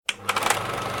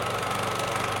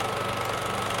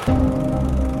My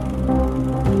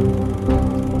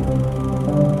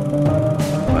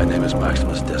name is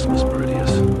Maximus Decimus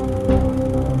Meridius.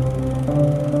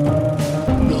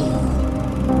 No,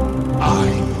 I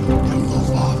am the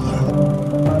father.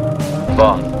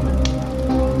 Bond.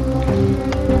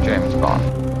 James Bond.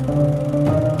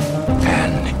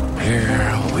 And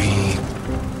here we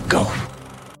go.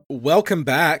 Welcome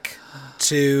back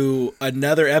to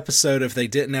another episode of They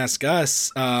Didn't Ask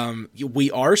Us.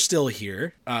 We are still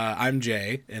here. I'm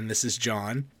Jay, and this is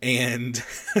John, and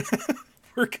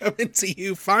we're coming to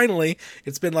you finally.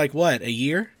 It's been like, what, a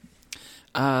year?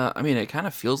 I mean, it kind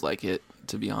of feels like it,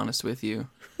 to be honest with you.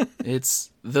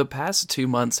 It's the past 2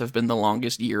 months have been the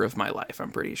longest year of my life,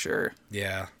 I'm pretty sure.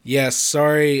 Yeah. Yes,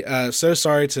 sorry. So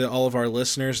sorry to all of our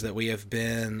listeners that we have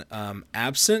been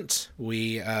absent.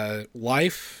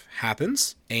 Life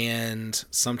happens, and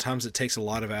sometimes it takes a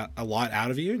lot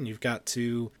out of you, and you've got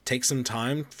to take some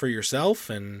time for yourself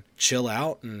and chill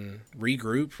out and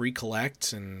regroup,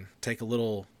 recollect, and take a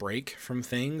little break from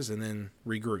things and then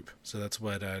regroup. So that's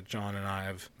what John and I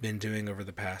have been doing over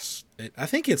the past. I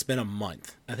think it's been a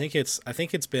month. I think it's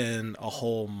been a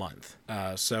whole month.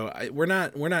 We're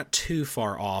not too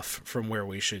far off from where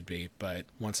we should be. But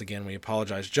once again, we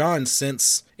apologize, John.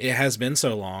 Since it has been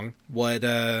so long,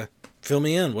 fill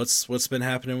me in. What's been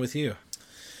happening with you?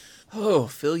 Oh,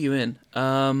 fill you in.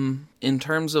 In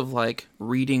terms of like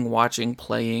reading, watching,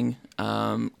 playing,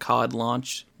 COD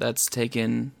launch, that's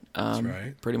taken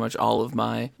right. pretty much all of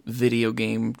my video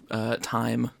game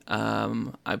time.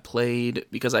 I played,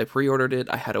 because I pre-ordered it,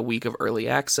 I had a week of early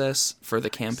access for the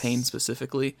campaign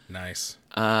specifically. Nice.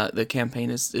 The campaign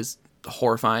is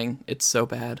horrifying. It's so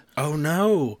bad. Oh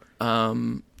no.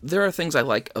 There are things I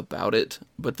like about it,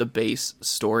 but the base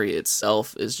story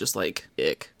itself is just like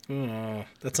ick. Oh,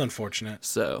 that's unfortunate.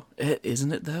 So,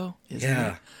 isn't it though? Isn't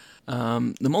Yeah. it?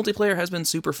 The multiplayer has been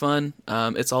super fun.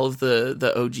 It's all of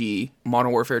the OG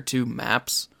Modern Warfare 2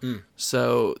 maps.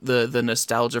 So the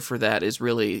nostalgia for that is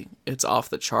really, it's off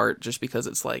the chart, just because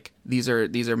it's like these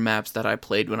are maps that I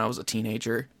played when I was a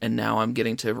teenager, and now I'm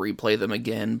getting to replay them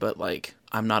again, but like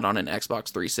I'm not on an Xbox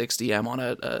 360. I'm on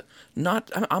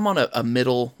I'm on a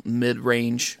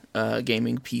mid-range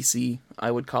gaming PC,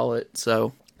 I would call it.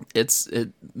 So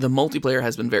the multiplayer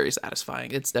has been very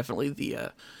satisfying. It's definitely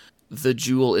the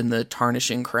jewel in the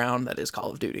tarnishing crown that is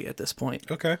Call of Duty at this point.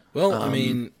 Okay. Well, I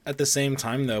mean, at the same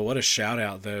time, though, what a shout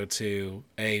out, though, to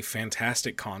a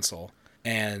fantastic console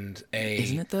and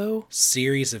Isn't it though?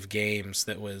 series of games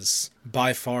that was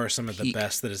by far some of the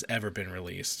best that has ever been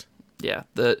released. Yeah.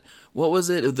 What was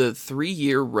it? The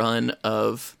 3-year run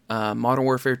of Modern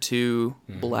Warfare 2,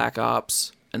 Black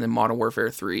Ops, and then Modern Warfare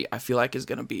 3, I feel like is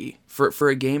going to be, for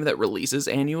a game that releases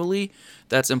annually,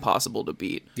 that's impossible to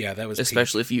beat. Yeah, that was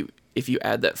especially if you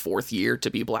add that 4th year to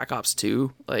be Black Ops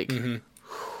 2, like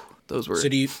those were. So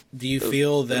do you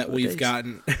feel that we've days.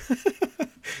 gotten?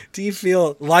 Do you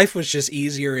feel life was just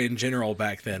easier in general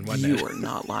back then? Wasn't You are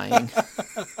not lying.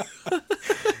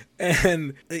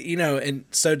 And, and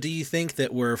so do you think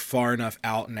that we're far enough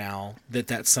out now that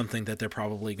that's something that they're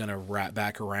probably going to wrap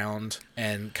back around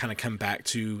and kind of come back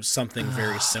to something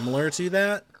very similar to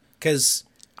that? Because,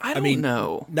 I don't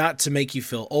know. Not to make you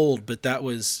feel old, but that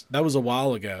was a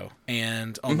while ago.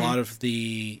 And a lot of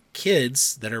the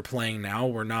kids that are playing now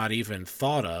were not even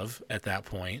thought of at that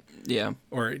point. Yeah.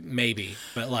 Or maybe,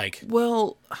 but like...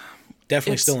 Well...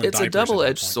 Definitely still in It's diapers a double-edged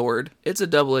at that point. sword. It's a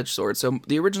double-edged sword. So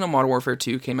the original Modern Warfare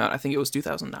 2 came out, I think it was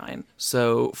 2009.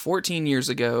 So 14 years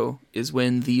ago is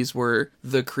when these were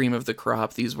the cream of the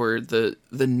crop. These were the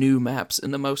new maps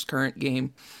in the most current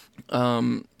game.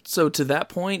 So to that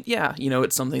point, yeah,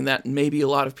 it's something that maybe a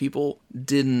lot of people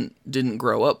didn't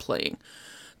grow up playing.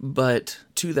 But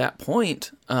to that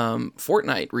point,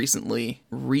 Fortnite recently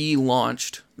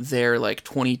relaunched their like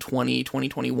 2020,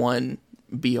 2021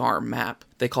 BR map.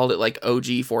 They called it like OG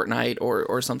Fortnite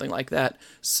or something like that.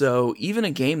 So even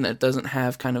a game that doesn't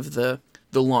have kind of the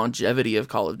longevity of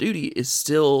Call of Duty is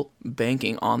still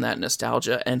banking on that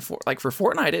nostalgia. And for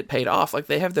Fortnite, it paid off. Like,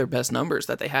 they have their best numbers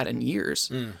that they had in years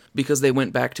because they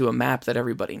went back to a map that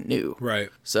everybody knew. Right.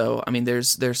 So, I mean,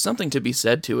 there's something to be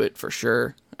said to it for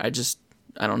sure. I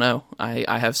don't know.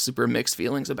 I have super mixed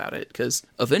feelings about it because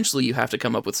eventually you have to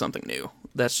come up with something new.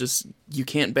 That's just, you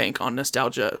can't bank on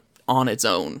nostalgia on its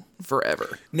own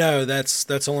forever. No,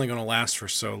 that's only going to last for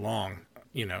so long.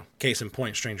 Case in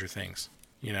point, Stranger Things.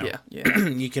 Yeah.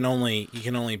 you can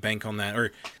only bank on that,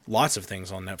 or lots of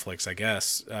things on Netflix, I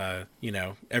guess.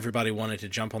 Everybody wanted to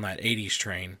jump on that 80s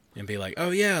train and be like,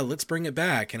 oh yeah, let's bring it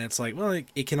back. And it's like, well,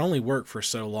 it can only work for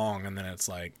so long. And then it's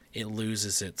like, it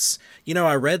loses its.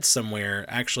 I read somewhere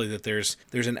actually that there's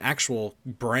an actual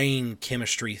brain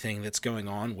chemistry thing that's going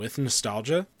on with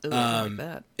nostalgia. Ooh, I like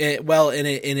that.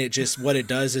 It just what it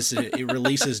does is it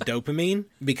releases dopamine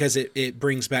because it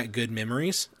brings back good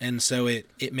memories, and so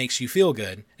it makes you feel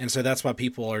good, and so that's why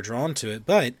people are drawn to it.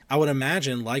 But I would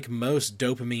imagine, like most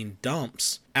dopamine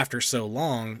dumps, after so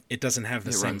long, it doesn't have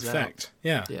the same runs effect.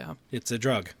 out. Yeah, it's a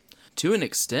drug. To an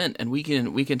extent, and we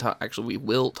can talk. Actually, we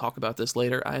will talk about this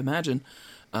later, I imagine.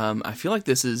 I feel like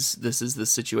this is the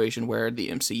situation where the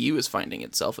MCU is finding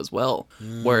itself as well,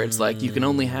 where it's like you can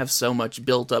only have so much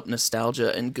built up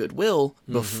nostalgia and goodwill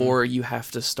before you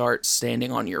have to start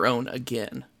standing on your own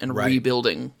again and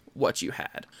rebuilding what you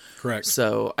had. Correct.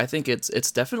 So I think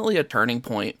it's definitely a turning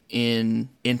point in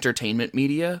entertainment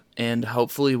media, and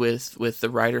hopefully with the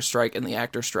writer strike and the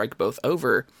actor strike both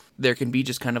over, there can be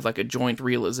just kind of like a joint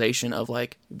realization of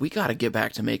like, we got to get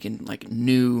back to making like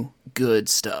new good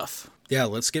stuff. Yeah,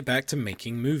 let's get back to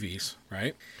making movies,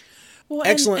 right? Well,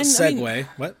 Excellent segue. I mean,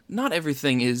 what? Not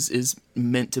everything is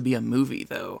meant to be a movie,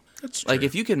 though. That's true. Like,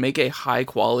 if you can make a high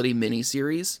quality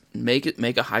miniseries, make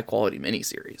a high quality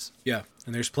miniseries. Yeah,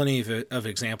 and there's plenty of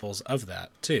examples of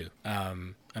that too.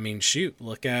 I mean, shoot,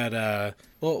 look at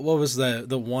what was the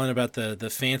one about the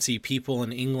fancy people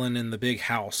in England in the big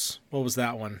house? What was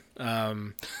that one? I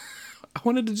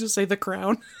wanted to just say The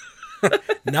Crown.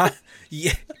 Not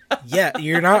yeah,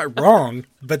 you're not wrong,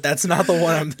 but that's not the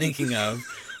one I'm thinking of.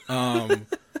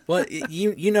 Well,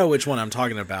 you know which one I'm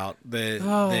talking about. White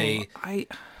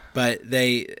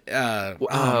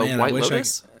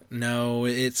Lotus? No,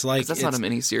 it's like that's not a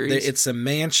miniseries. It's a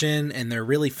mansion, and they're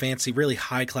really fancy, really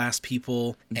high class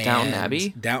people. Downton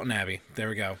Abbey. Downton Abbey. There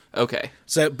we go. Okay.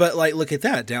 So, but like, look at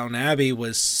that. Downton Abbey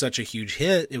was such a huge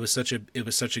hit. It was such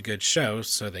a good show.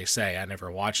 So they say. I never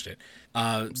watched it.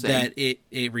 That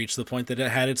it reached the point that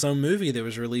it had its own movie that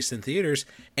was released in theaters,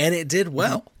 and it did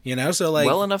well. So like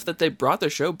well enough that they brought the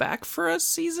show back for a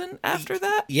season after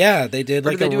that. Yeah, they did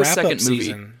like did they a do a wrap second up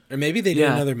season, or maybe they did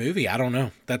another movie. I don't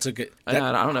know. That's a good. I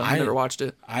don't know. I never watched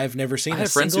it. I've never seen I a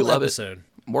have friends who single love episode. it.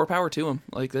 More power to them.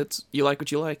 Like you like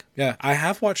what you like. Yeah, I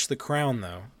have watched The Crown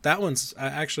though. That one's I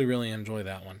actually really enjoy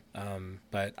that one.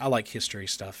 But I like history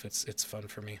stuff. It's fun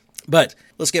for me. But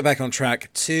let's get back on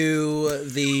track to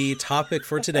the topic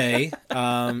for today.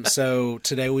 So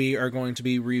today we are going to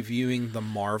be reviewing The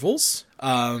Marvels,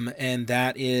 and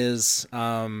that is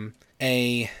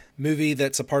a movie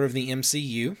that's a part of the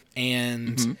MCU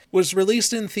and was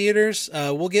released in theaters.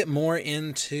 We'll get more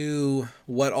into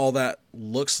what all that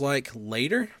looks like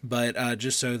later, but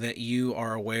just so that you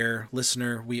are aware,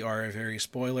 listener, we are a very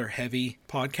spoiler heavy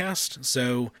podcast,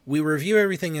 so we review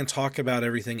everything and talk about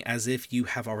everything as if you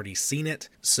have already seen it.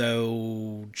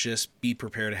 So just be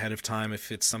prepared ahead of time.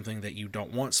 If it's something that you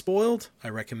don't want spoiled, I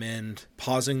recommend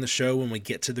pausing the show when we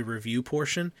get to the review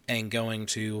portion and going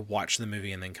to watch the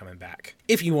movie and then coming back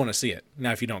if you want to see it.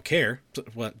 Now if you don't care,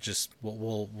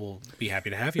 we'll be happy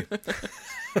to have you.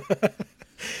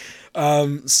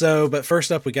 But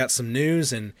first up, we got some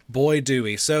news, and boy, do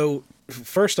we. So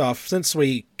first off, since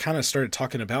we kind of started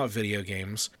talking about video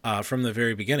games from the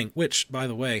very beginning, which, by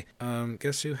the way,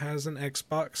 guess who has an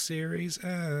Xbox Series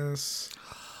S?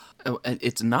 Oh,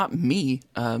 it's not me.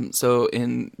 So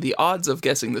in the odds of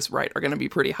guessing this right are going to be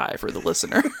pretty high for the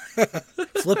listener.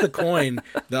 Flip a coin.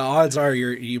 The odds are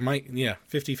you might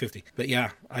 50-50. But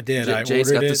yeah, I did.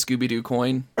 Jay's got the Scooby-Doo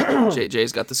coin.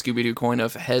 Jay's got the Scooby-Doo coin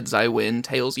of heads I win,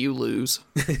 tails you lose.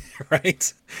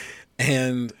 Right.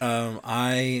 And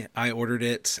I ordered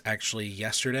it actually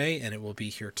yesterday, and it will be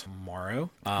here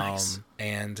tomorrow. Nice.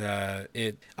 And I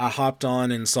hopped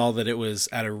on and saw that it was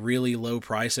at a really low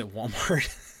price at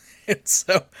Walmart. And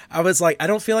so I was like, I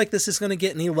don't feel like this is going to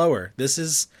get any lower. This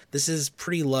is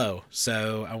pretty low.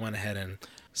 So I went ahead and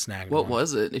snagged one. What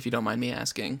was it, if you don't mind me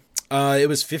asking? It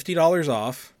was $50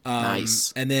 off.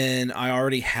 Nice. And then I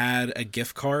already had a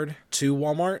gift card to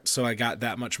Walmart, so I got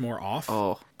that much more off.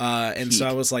 Oh. And so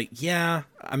I was like, yeah,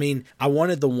 I mean, I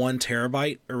wanted the 1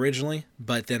 terabyte originally,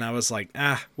 but then I was like,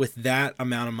 with that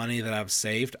amount of money that I've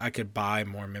saved, I could buy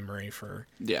more memory for,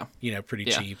 pretty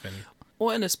cheap. And well,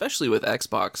 and especially with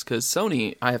Xbox, because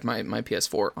Sony, I have my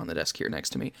PS4 on the desk here next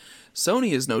to me.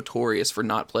 Sony is notorious for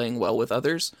not playing well with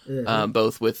others,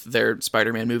 both with their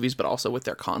Spider-Man movies, but also with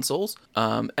their consoles.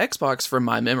 Xbox, from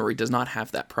my memory, does not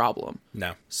have that problem.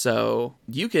 No. So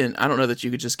I don't know that you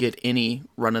could just get any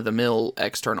run-of-the-mill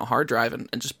external hard drive and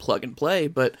just plug and play,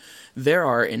 but there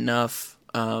are enough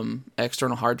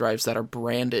external hard drives that are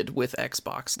branded with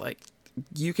Xbox. Like,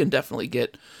 you can definitely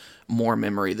get more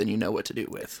memory than you know what to do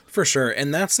with. For sure.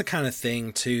 And that's the kind of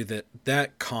thing too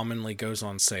that commonly goes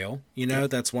on sale. You know,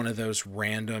 that's one of those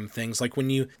random things. Like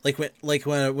when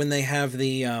when they have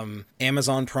the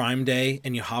Amazon Prime Day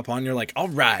and you hop on, you're like, all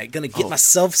right, gonna get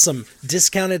myself some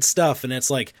discounted stuff. And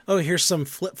it's like, oh, here's some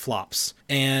flip-flops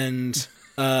and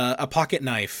a pocket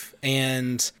knife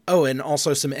and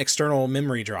also some external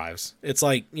memory drives. It's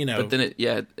like, you know, but then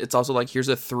it's also like, here's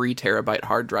a 3 terabyte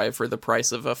hard drive for the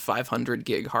price of a 500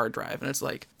 gig hard drive. And it's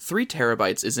like 3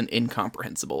 terabytes is an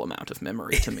incomprehensible amount of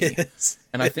memory to me.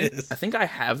 And I think I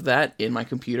have that in my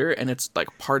computer, and it's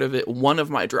like part of it. One of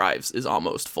my drives is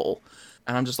almost full.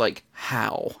 And I'm just like,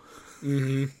 how?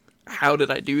 Mm-hmm. How did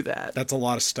I do that? That's a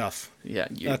lot of stuff. Yeah,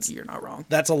 you're not wrong.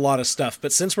 That's a lot of stuff.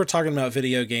 But since we're talking about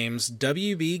video games,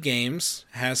 WB Games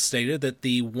has stated that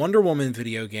the Wonder Woman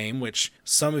video game, which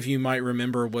some of you might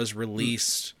remember was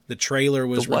released, the trailer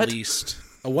was released.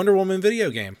 A Wonder Woman video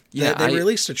game. Yeah, they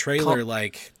released a trailer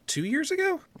like 2 years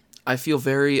ago. I feel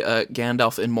very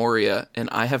Gandalf in Moria, and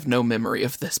I have no memory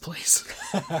of this place.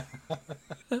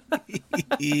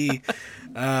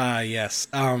 Yes.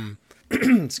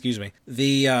 Excuse me.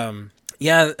 It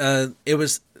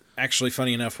was actually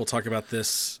funny enough. We'll talk about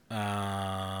this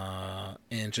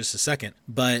in just a second.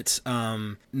 But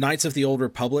Knights of the Old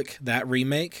Republic, that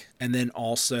remake, and then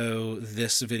also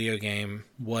this video game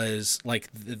was like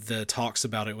the talks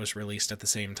about it was released at the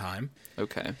same time.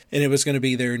 Okay. And it was going to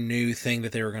be their new thing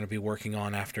that they were going to be working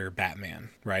on after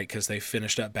Batman, right? Because they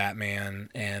finished up Batman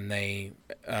and they,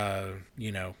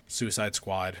 Suicide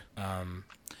Squad.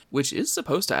 Which is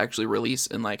supposed to actually release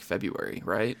in like February,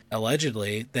 right?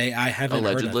 Allegedly. I haven't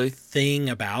heard a thing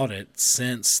about it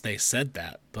since they said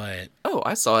that, but... Oh,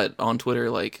 I saw it on Twitter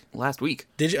like last week.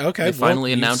 Did you? Okay. They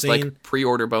finally announced like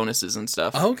pre-order bonuses and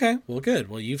stuff. Oh, okay. Well, good.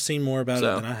 Well, you've seen more about it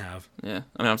than I have. Yeah.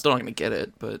 I mean, I'm still not going to get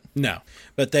it, but... No.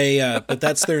 But but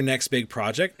that's their next big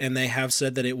project, and they have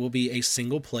said that it will be a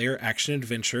single-player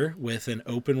action-adventure with an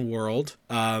open world,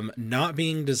 not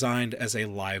being designed as a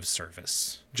live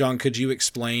service. John, could you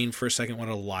explain for a second what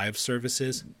a live service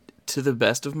is? To the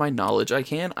best of my knowledge, I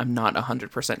can. I'm not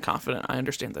 100% confident I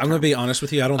understand that. I'm going to be honest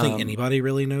with you. I don't think anybody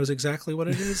really knows exactly what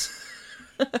it is.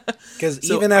 Because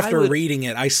even after reading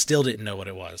it, I still didn't know what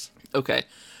it was. Okay.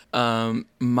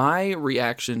 My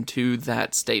reaction to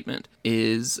that statement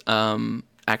is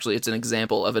actually it's an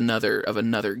example of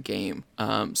another game.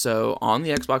 So on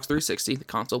the Xbox 360, the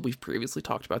console we've previously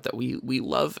talked about that we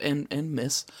love and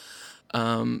miss.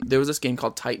 There was this game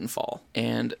called Titanfall,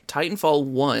 and Titanfall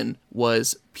 1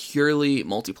 was purely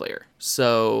multiplayer.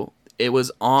 So it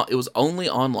was only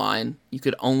online. You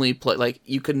could only play,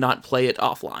 you could not play it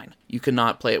offline. You could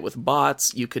not play it with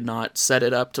bots. You could not set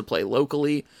it up to play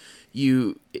locally.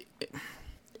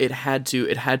 It had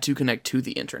to connect to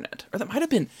the internet. Or that might have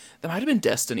been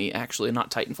Destiny, actually,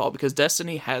 not Titanfall, because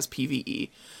Destiny has PvE.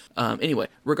 Anyway,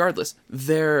 regardless,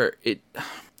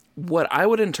 what I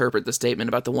would interpret the statement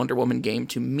about the Wonder Woman game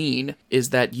to mean is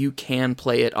that you can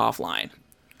play it offline.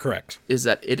 Correct. Is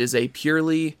that it is a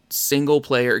purely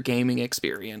single-player gaming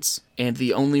experience, and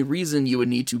the only reason you would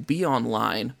need to be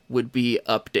online would be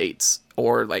updates,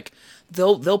 or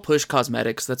they'll push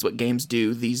cosmetics. That's what games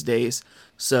do these days.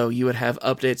 So you would have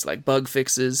updates like bug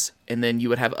fixes, and then you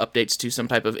would have updates to some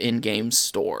type of in-game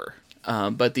store.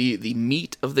 But the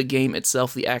meat of the game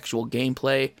itself, the actual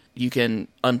gameplay, you can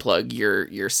unplug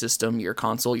your system, your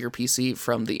console, your PC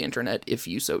from the internet if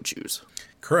you so choose.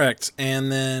 Correct.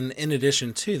 And then in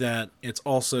addition to that, it's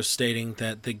also stating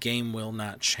that the game will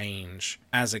not change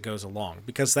as it goes along,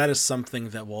 because that is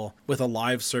something that will, with a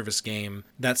live service game,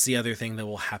 that's the other thing that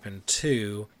will happen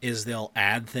too, is they'll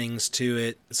add things to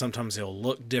it. Sometimes they'll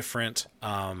look different.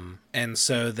 And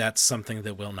so that's something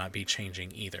that will not be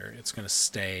changing either. It's going to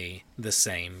stay the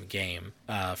same game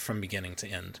from beginning to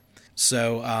end.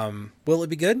 So will it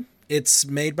be good? It's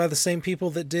made by the same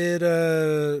people that did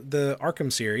the Arkham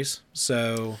series,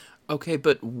 so... Okay,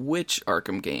 but which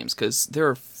Arkham games? Because there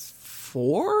are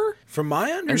 4? From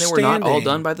my understanding... And they were not all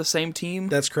done by the same team?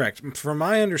 That's correct. From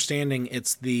my understanding,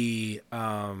 it's the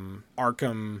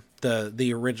Arkham,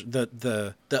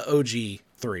 the OG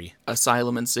 3.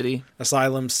 Asylum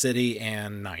City,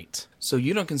 and Night. So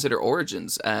you don't consider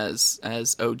Origins as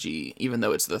OG, even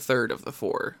though it's the third of the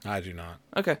 4? I do not.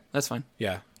 Okay, that's fine.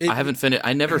 Yeah.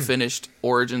 I never finished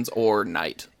Origins or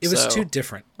Night. It was too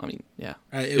different. I mean, yeah.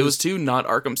 It was too not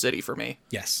Arkham City for me.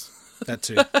 Yes, that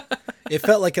too. It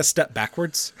felt like a step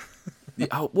backwards.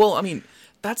 Well, I mean,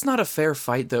 that's not a fair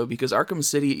fight, though, because Arkham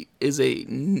City is a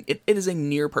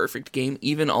near perfect game,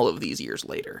 even all of these years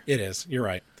later. It is. You're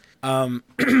right.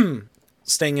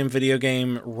 staying in video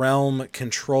game realm,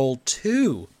 Control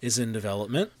 2 is in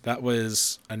development. That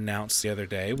was announced the other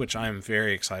day, which I'm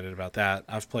very excited about that.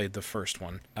 I've played the first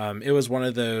one. It was one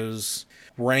of those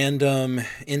random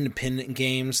independent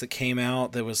games that came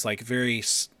out that was like very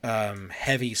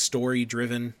heavy story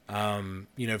driven,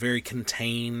 very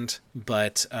contained,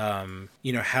 but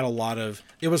had a lot of,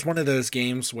 it was one of those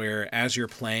games where as you're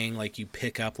playing, like you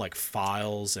pick up like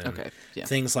files and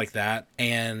things like that,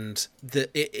 and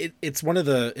it's one of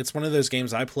those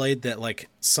games I played that like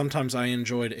sometimes I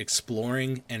enjoyed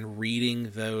exploring and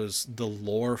reading the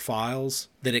lore files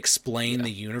that explain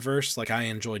the universe. Like I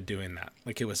enjoyed doing that.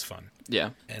 Like it was fun.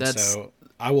 Yeah. And so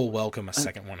I will welcome a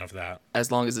second one of that.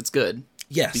 As long as it's good.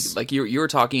 Yes. Like you were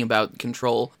talking about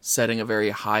Control setting a very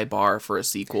high bar for a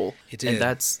sequel. It did.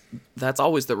 And that's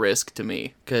always the risk to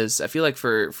me, because I feel like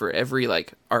for every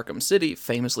like Arkham City,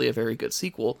 famously a very good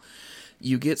sequel,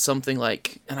 you get something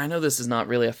like, and I know this is not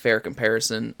really a fair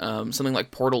comparison, something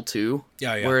like Portal 2,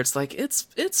 where it's like,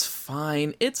 it's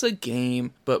fine, it's a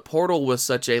game, but Portal was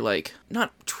such a, like,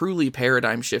 not truly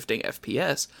paradigm-shifting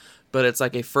FPS, but it's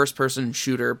like a first-person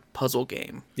shooter puzzle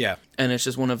game. Yeah. And it's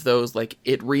just one of those, like,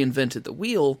 it reinvented the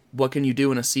wheel. What can you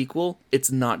do in a sequel? It's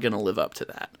not going to live up to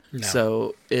that. No.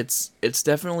 So it's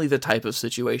definitely the type of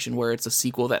situation where it's a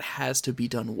sequel that has to be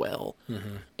done well.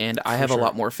 Mm-hmm. And I have a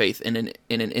lot more faith in an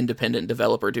independent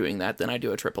developer doing that than I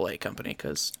do a AAA company,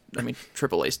 because, I mean,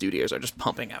 AAA studios are just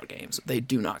pumping out games. They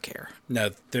do not care.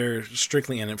 No, they're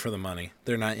strictly in it for the money.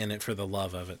 They're not in it for the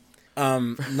love of it.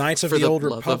 Knights of the Old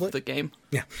Republic. Love of the game.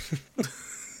 Yeah.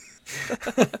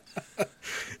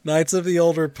 Knights of the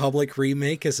Old Republic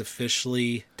remake is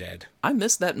officially dead. I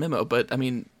missed that memo, but I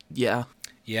mean, yeah.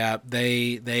 Yeah,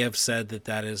 they have said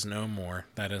that is no more.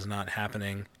 That is not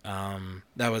happening.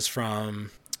 That was from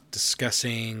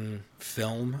Discussing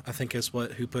Film, I think is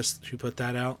who put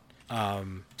that out.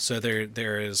 So it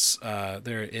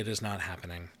is not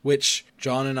happening, which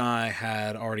John and I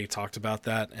had already talked about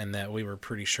that, and that we were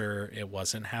pretty sure it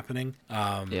wasn't happening.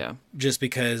 Just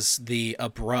because the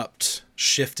abrupt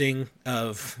shifting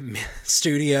of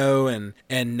studio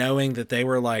and knowing that they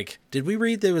were like, did we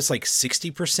read that it was like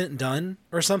 60% done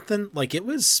or something? Like it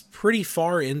was pretty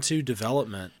far into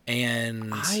development,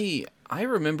 and I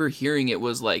remember hearing it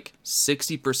was like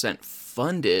 60%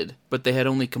 funded, but they had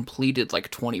only completed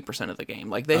like 20% of the game.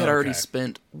 Like they had already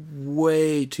spent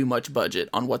way too much budget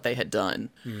on what they had done.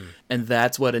 And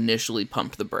that's what initially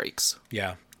pumped the brakes.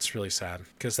 Yeah, it's really sad,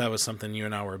 because that was something you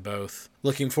and I were both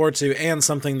looking forward to, and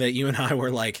something that you and I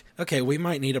were like, okay, we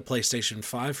might need a PlayStation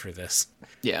 5 for this.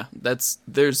 Yeah,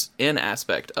 there's an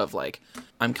aspect of like,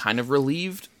 I'm kind of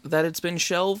relieved that it's been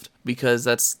shelved, because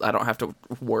I don't have to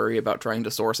worry about trying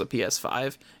to source a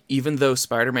PS5. Even though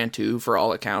Spider-Man 2, for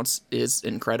all accounts, is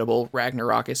incredible,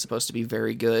 Ragnarok is supposed to be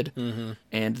very good,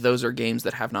 and those are games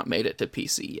that have not made it to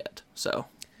PC yet. So,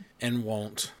 and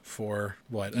won't for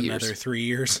years. Another 3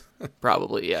 years?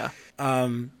 Probably, yeah.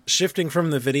 Shifting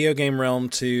from the video game realm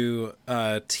to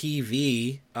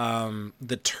TV,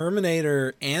 the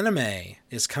Terminator anime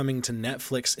is coming to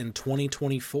Netflix in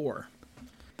 2024.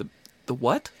 The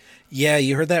what? Yeah,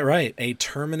 you heard that right. A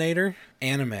Terminator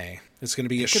anime. It's going to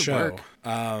be a show.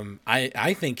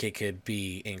 I think it could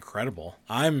be incredible.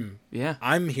 I'm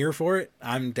here for it.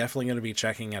 I'm definitely going to be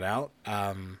checking it out.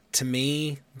 To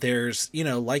me, there's,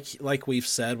 like we've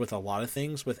said with a lot of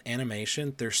things with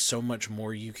animation, there's so much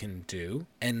more you can do.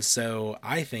 And so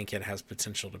I think it has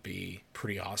potential to be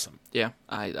pretty awesome. Yeah,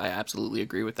 I absolutely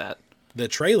agree with that. The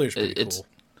trailer's pretty cool.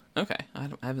 Okay, I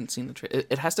haven't seen the trailer.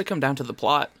 It has to come down to the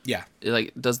plot. Yeah.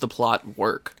 Like, does the plot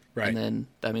work? Right. And then,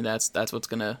 I mean, that's what's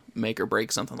going to make or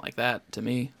break something like that, to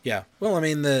me. Yeah. Well, I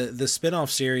mean, the spin-off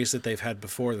series that they've had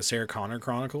before, the Sarah Connor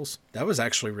Chronicles, that was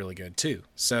actually really good, too.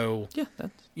 So, yeah,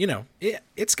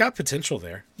 it's got potential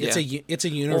there. Yeah. It's a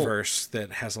universe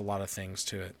that has a lot of things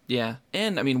to it. Yeah.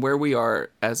 And, I mean, where we are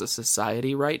as a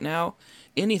society right now,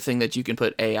 anything that you can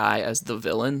put AI as the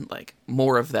villain, like,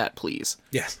 more of that, please.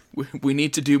 Yes. We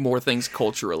need to do more things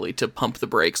culturally to pump the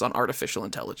brakes on artificial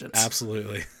intelligence.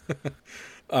 Absolutely.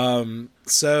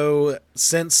 So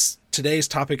since today's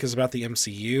topic is about the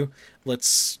MCU,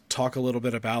 let's talk a little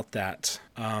bit about that.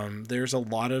 There's a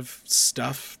lot of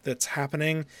stuff that's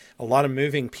happening, a lot of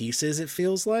moving pieces, it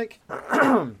feels like.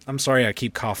 I'm sorry, I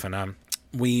keep coughing.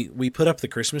 We put up the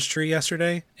Christmas tree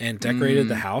yesterday and decorated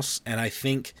the house, and I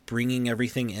think bringing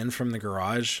everything in from the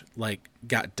garage like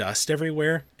got dust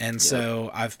everywhere, and so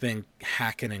I've been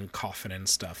hacking and coughing and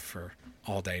stuff for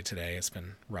all day today. It's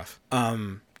been rough.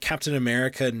 Captain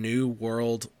America New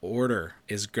World Order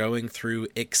is going through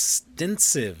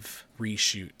extensive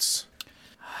reshoots.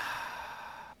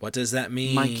 What does that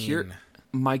mean?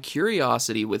 my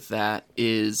curiosity with that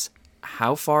is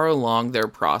how far along their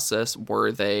process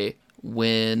were they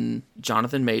when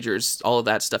Jonathan Majors, all of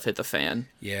that stuff hit the fan?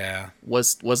 Yeah.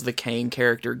 Was the Kane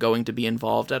character going to be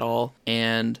involved at all?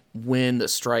 And when the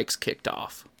strikes kicked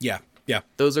off? Yeah. Yeah.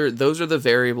 Those are the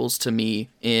variables to me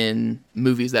in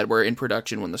movies that were in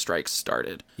production when the strikes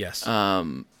started. Yes.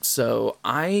 So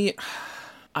I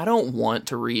don't want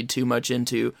to read too much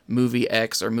into movie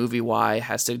X or movie Y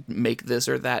has to make this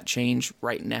or that change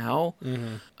right now.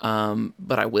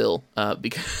 But I will,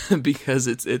 because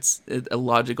it's a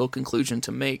logical conclusion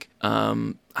to make.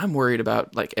 I'm worried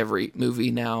about like every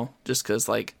movie now, just because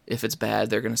like if it's bad,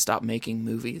 they're gonna stop making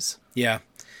movies. Yeah.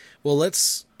 Well,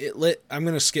 I'm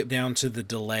going to skip down to the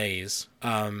delays.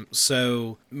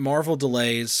 So Marvel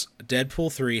delays.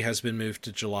 Deadpool 3 has been moved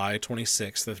to July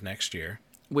 26th of next year.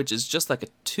 Which is just like a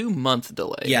 2-month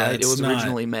delay. Yeah, right? It was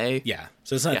originally May. Yeah,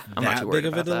 so it's not I'm not that too big worried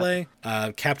of a about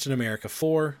delay. Captain America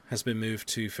 4 has been moved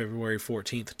to February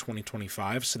 14th,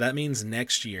 2025. So that means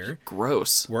next year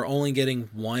Gross. we're only getting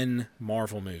one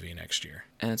Marvel movie next year.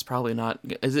 And it's probably not.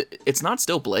 Is it? It's not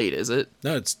still Blade, is it?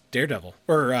 No, it's Daredevil,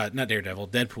 or not Daredevil,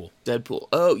 Deadpool. Deadpool.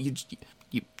 Oh, you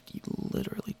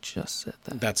literally just said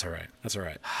that. That's all right. That's all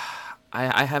right.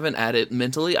 I haven't added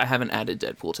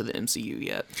Deadpool to the MCU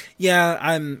yet. Yeah,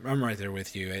 I'm right there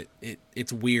with you.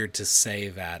 It's weird to say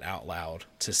that out loud.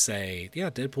 To say, yeah,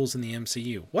 Deadpool's in the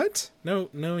MCU. What? No,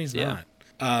 he's not.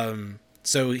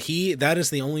 So that is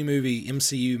the only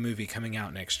MCU movie coming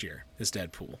out next year is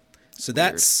Deadpool. So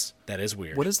that is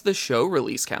weird. What is the show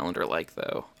release calendar like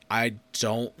though? I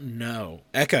don't know.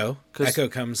 Echo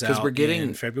comes out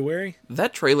in February.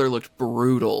 That trailer looked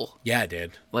brutal. Yeah, it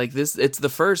did. Like this, it's the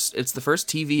first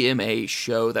TVMA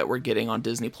show that we're getting on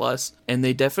Disney Plus, and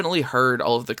they definitely heard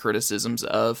all of the criticisms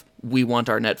of we want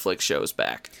our Netflix shows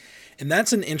back. And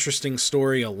that's an interesting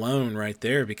story alone right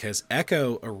there, because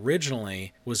Echo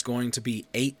originally was going to be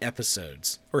 8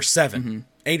 episodes or 7,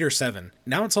 8 or 7.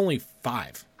 Now it's only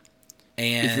 5.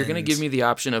 And if you're going to give me the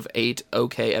option of 8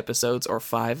 okay episodes or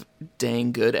 5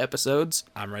 dang good episodes,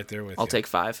 I'm right there with you. I'll take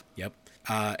 5. Yep.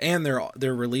 And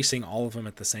they're releasing all of them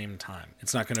at the same time.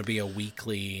 It's not going to be a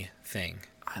weekly thing.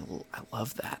 I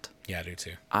love that. Yeah, I do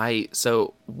too. I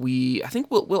think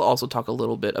we'll also talk a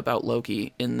little bit about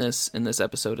Loki in this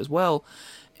episode as well.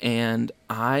 And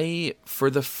I, for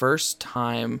the first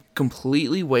time,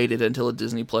 completely waited until a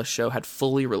Disney Plus show had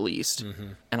fully released,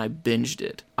 and I binged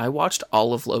it. I watched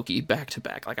all of Loki back to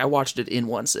back. Like, I watched it in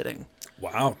one sitting.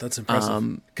 Wow, that's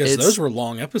impressive. Because those were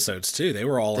long episodes, too. They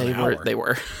were all an hour. They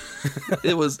were.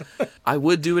 It was... I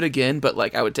would do it again, but,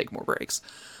 like, I would take more breaks.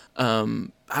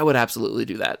 I would absolutely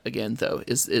do that again, though,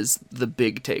 is the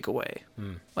big takeaway.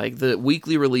 Like, the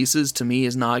weekly releases, to me,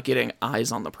 is not getting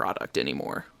eyes on the product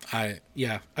anymore. I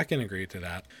can agree to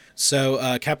that.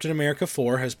 So, Captain America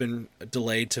 4 has been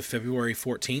delayed to February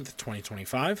 14th,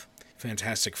 2025.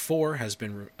 Fantastic Four has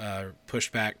been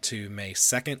pushed back to May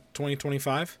 2nd,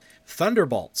 2025.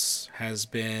 Thunderbolts has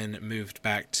been moved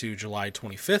back to July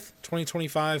 25th,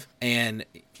 2025. And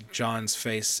John's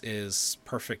face is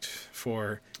perfect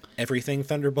for everything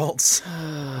Thunderbolts.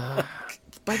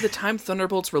 By the time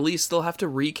Thunderbolts release, they'll have to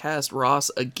recast Ross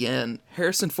again.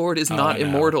 Harrison Ford is not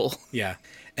immortal. Yeah.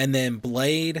 And then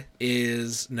Blade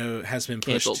has been pushed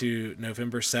Canceled. to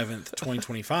November 7th,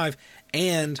 2025,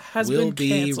 and Has will been be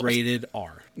canceled. rated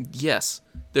R. Yes.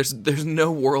 There's no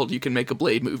world you can make a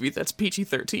Blade movie that's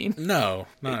PG-13. No,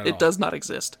 not at all. It does not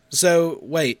exist. So,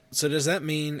 wait. So does that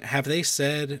mean, have they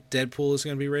said Deadpool is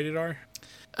going to be rated R?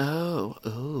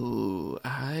 Oh,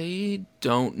 I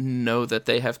don't know that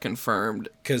they have confirmed.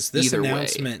 Because this either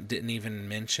announcement didn't even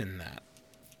mention that.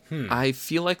 I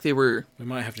feel like they were... We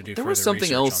might have to do There further was something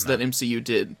research else on that MCU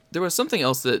did. There was something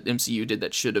else that MCU did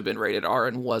that should have been rated R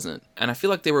and wasn't. And I feel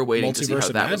like they were waiting to see how Multiverse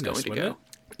of that was Madness, going to wasn't go.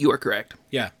 You are correct.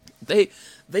 Yeah.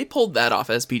 They pulled that off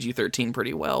as PG-13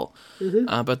 pretty well.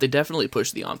 But they definitely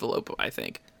pushed the envelope, I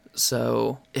think.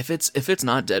 So if it's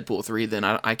not Deadpool 3, then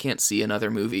I can't see another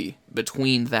movie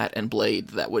between that and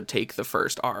Blade that would take the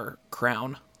first R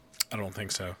crown. I don't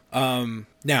think so.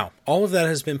 Now, all of that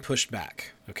has been pushed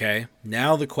back, okay?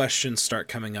 Now the questions start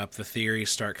coming up, the theories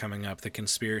start coming up, the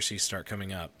conspiracies start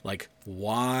coming up. Like,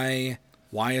 why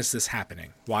is this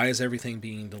happening? Why is everything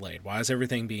being delayed? Why is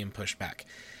everything being pushed back?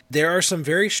 There are some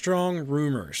very strong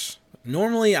rumors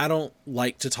Normally, I don't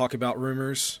like to talk about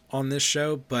rumors on this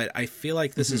show, but I feel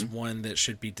like this is one that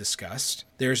should be discussed.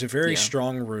 There's a very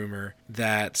strong rumor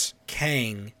that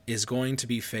Kang is going to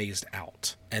be phased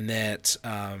out, and that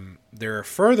there are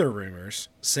further rumors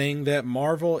saying that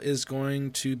Marvel is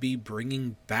going to be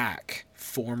bringing back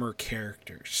former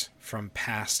characters from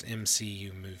past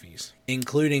MCU movies,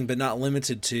 including but not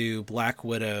limited to Black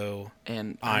Widow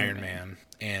and Iron Man,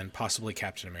 and possibly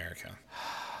Captain America.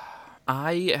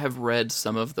 I have read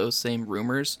some of those same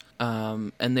rumors,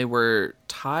 and they were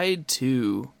tied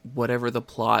to whatever the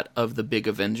plot of the big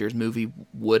Avengers movie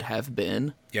would have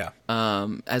been. Yeah.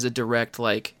 As a direct,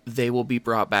 like, they will be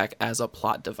brought back as a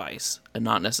plot device, and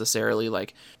not necessarily,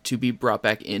 like, to be brought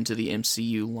back into the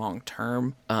MCU long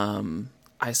term.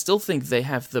 I still think they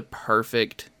have the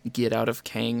perfect get out of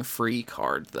Kang free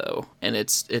card, though, and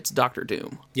it's Doctor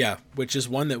Doom. Yeah, which is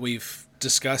one that we've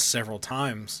discussed several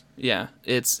times. Yeah,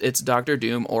 it's Doctor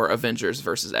Doom or Avengers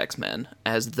versus X-Men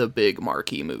as the big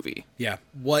marquee movie. Yeah.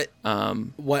 What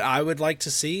I would like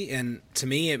to see, and to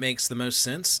me it makes the most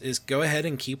sense, is go ahead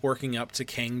and keep working up to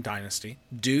Kang Dynasty.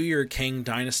 Do your Kang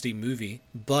Dynasty movie,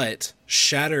 but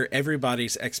shatter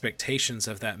everybody's expectations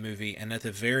of that movie, and at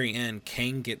the very end,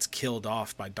 Kang gets killed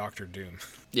off by Doctor Doom.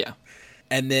 Yeah.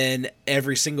 And then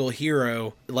every single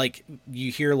hero, like,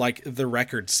 you hear, like, the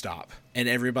record stop, and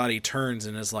everybody turns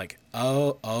and is like,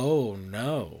 oh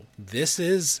no, this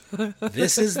is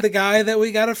the guy that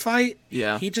we gotta fight?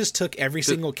 Yeah. He just took every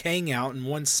single Kang out in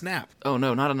one snap. Oh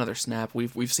no, not another snap.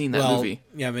 We've seen that movie.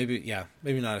 Yeah, maybe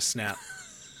not a snap.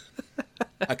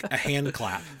 a hand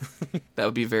clap. That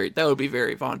would be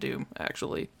very Von Doom,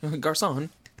 actually. Garcon.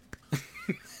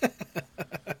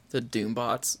 The Doom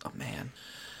bots. Oh man.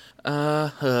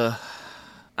 I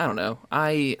don't know.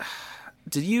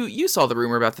 You saw the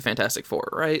rumor about the Fantastic Four,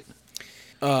 right?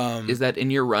 Is that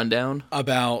in your rundown?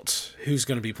 About who's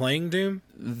going to be playing Doom?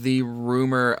 The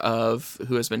rumor of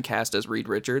who has been cast as Reed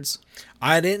Richards.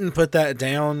 I didn't put that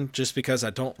down just because I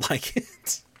don't like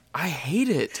it. I hate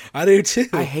it. I do too.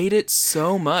 I hate it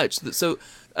so much. So,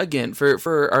 again,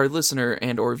 for our listener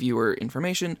and or viewer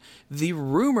information, the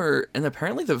rumor, and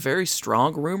apparently the very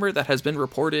strong rumor that has been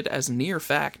reported as near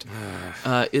fact,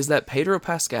 is that Pedro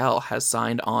Pascal has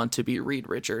signed on to be Reed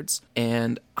Richards.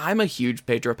 And I'm a huge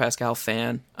Pedro Pascal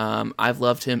fan. I've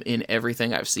loved him in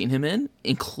everything I've seen him in,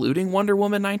 including Wonder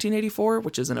Woman 1984,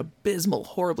 which is an abysmal,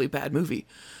 horribly bad movie.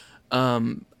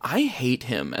 I hate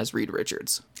him as Reed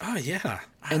Richards. Oh, yeah.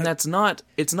 And it's not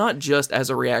just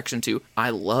as a reaction to, I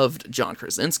loved John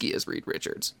Krasinski as Reed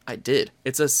Richards. I did.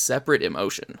 It's a separate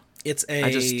emotion.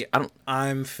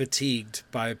 I'm fatigued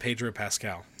by Pedro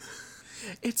Pascal.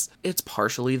 It's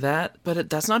partially that, but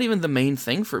that's not even the main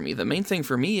thing for me. The main thing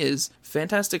for me is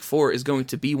Fantastic Four is going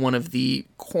to be one of the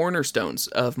cornerstones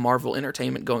of Marvel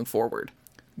Entertainment going forward.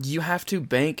 You have to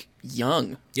bank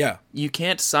young. Yeah. You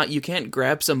can't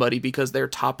grab somebody because they're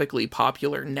topically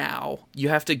popular now. You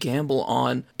have to gamble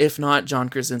on, if not John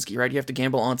Krasinski, right? You have to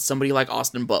gamble on somebody like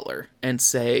Austin Butler and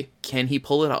say, can he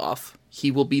pull it off? He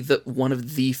will be one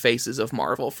of the faces of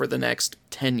Marvel for the next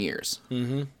 10 years.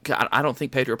 Mm-hmm. I don't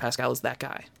think Pedro Pascal is that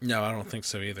guy. No, I don't think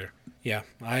so either. Yeah,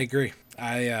 I agree.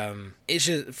 It's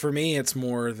just, for me, it's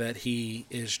more that he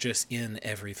is just in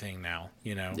everything now,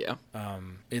 you know? Yeah.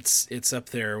 It's up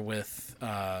there with,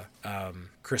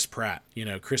 Chris Pratt. You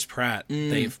know, Chris Pratt,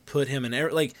 they've put him in,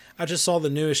 I just saw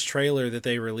the newest trailer that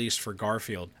they released for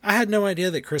Garfield. I had no idea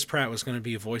that Chris Pratt was going to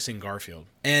be voicing Garfield.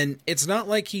 And it's not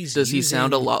like Does he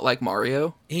sound a lot like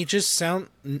Mario? He just no,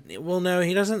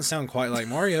 he doesn't sound quite like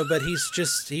Mario, but it's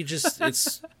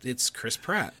Chris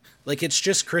Pratt. Like, it's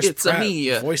just Chris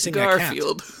Pratt voicing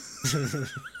Garfield. A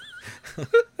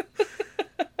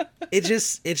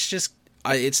cat.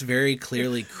 It's very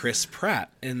clearly Chris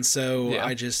Pratt. And so yeah.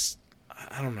 I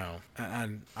don't know.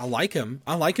 I like him.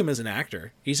 I like him as an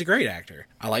actor. He's a great actor.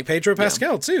 I like Pedro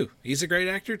Pascal too. He's a great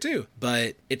actor too.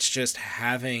 But it's just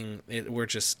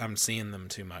I'm seeing them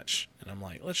too much. And I'm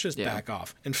like, let's just back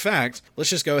off. In fact, let's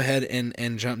just go ahead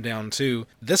and jump down to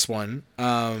this one.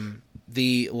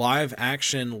 The live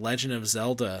action Legend of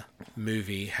Zelda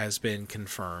movie has been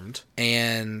confirmed,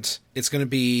 and it's going to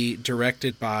be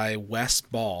directed by Wes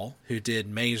Ball, who did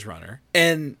Maze Runner.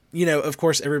 And, you know, of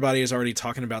course, everybody is already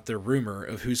talking about their rumor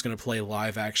of who's going to play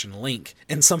live action Link,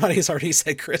 and somebody's already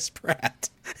said Chris Pratt.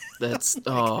 That's,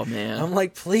 oh man. I'm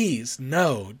like, please,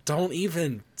 no, don't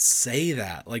even say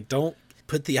that. Like, don't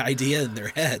put the idea in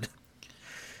their head.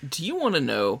 Do you want to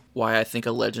know why I think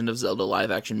a Legend of Zelda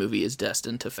live-action movie is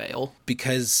destined to fail?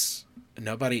 Because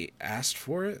Nobody asked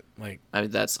for it. Like, I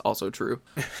mean, that's also true.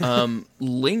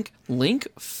 Link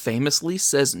famously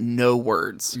says no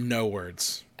words no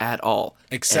words. at all.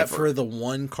 Except ever. for the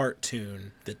one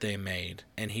cartoon that they made,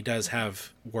 and he does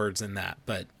have words in that,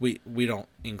 but we don't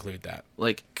include that.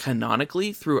 Like,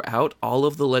 canonically, throughout all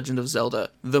of The Legend of Zelda,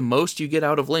 the most you get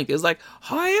out of Link is like,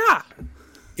 hiya!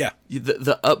 Yeah,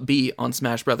 The up B on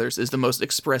Smash Brothers is the most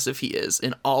expressive he is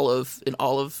in all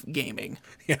of gaming.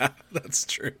 yeah, that's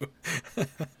true.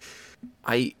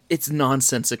 It's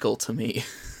nonsensical to me.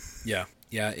 Yeah,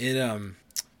 yeah. It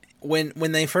when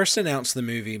they first announced the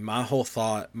movie, my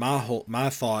thought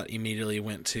immediately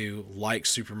went to like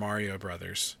Super Mario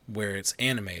Brothers, where it's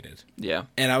animated, Yeah.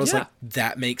 and I was Yeah. like,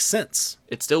 that makes sense.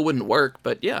 It still wouldn't work,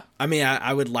 but yeah. I mean,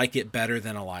 I would like it better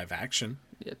than a live action.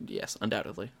 Yes,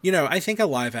 undoubtedly. You know, I think a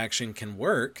live action can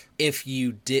work if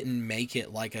you didn't make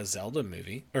it like a Zelda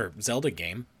movie or Zelda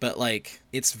game, but like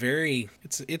it's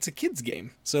a kid's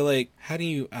game. So like, how do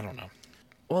you, I don't know.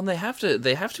 Well, and they have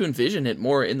to envision it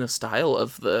more in the style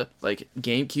of the like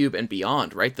GameCube and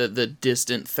beyond, right? The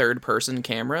distant third person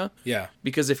camera. Yeah.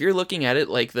 Because if you're looking at it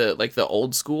like the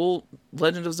old school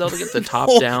Legend of Zelda, the top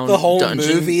down the whole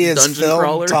dungeon, movie is dungeon filmed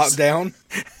crawlers. top down.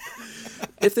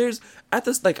 If there's at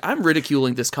this, like, I'm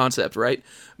ridiculing this concept, right?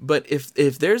 But if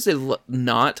there's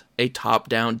not a top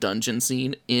down dungeon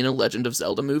scene in a Legend of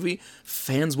Zelda movie,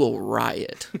 fans will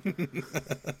riot.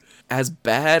 As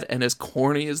bad and as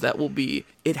corny as that will be,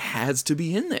 it has to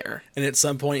be in there. And at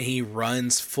some point he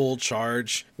runs full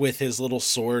charge with his little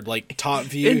sword, like top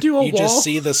view. Into a you wall? just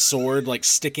see the sword like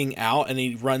sticking out, and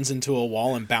he runs into a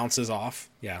wall and bounces off.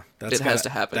 Yeah, It has to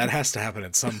happen. That has to happen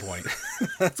at some point.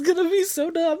 That's gonna be so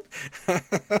dumb.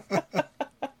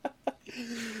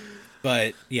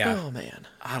 But yeah, Oh man.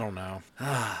 I don't know.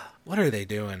 What are they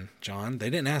doing, John? They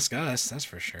didn't ask us, that's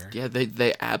for sure. Yeah,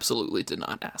 they absolutely did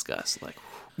not ask us. Like,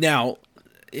 Now,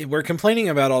 we're complaining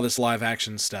about all this live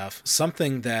action stuff.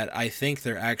 Something that I think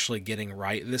they're actually getting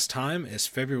right this time is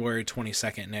February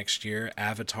 22nd next year,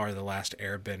 Avatar: The Last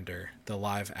Airbender, the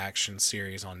live action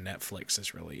series on Netflix,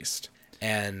 is released.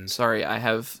 And sorry, I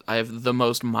have the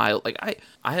most mild, like,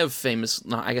 I have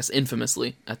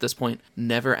infamously at this point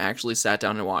never actually sat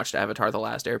down and watched Avatar: The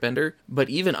Last Airbender, but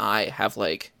even I have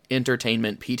like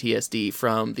entertainment PTSD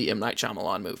from the M. Night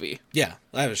Shyamalan movie. yeah,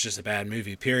 that was just a bad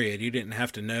movie, period. You didn't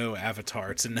have to know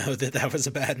Avatar to know that was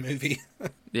a bad movie.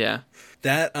 Yeah.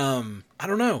 That, I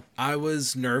don't know. I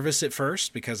was nervous at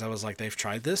first because I was like, they've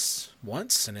tried this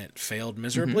once and it failed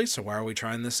miserably, so why are we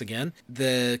trying this again?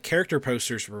 The character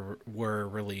posters were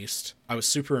released. I was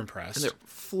super impressed. And they're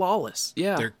flawless.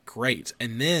 Yeah. They're great.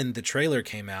 And then the trailer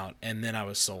came out, and then I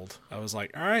was sold. I was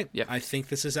like, all right, Yeah. I think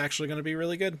this is actually going to be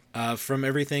really good. From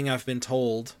everything I've been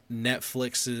told,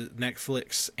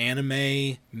 Netflix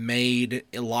anime made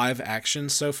live action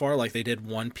so far, like they did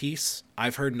One Piece.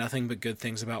 I've heard nothing but good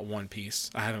things about One Piece.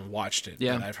 I haven't watched it,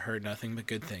 Yeah. but I've heard nothing but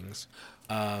good things.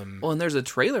 Well, and there's a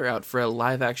trailer out for a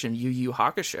live action Yu Yu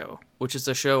Hakusho, which is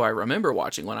a show I remember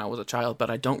watching when I was a child, but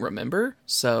I don't remember.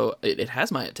 So it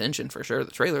has my attention for sure.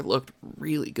 The trailer looked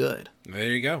really good. There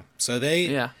you go. So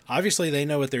obviously they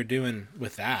know what they're doing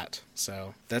with that.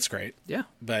 So that's great. Yeah.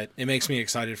 But it makes me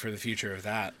excited for the future of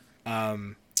that.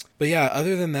 But yeah,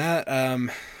 other than that,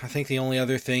 I think the only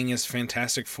other thing is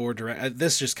Fantastic Four direct.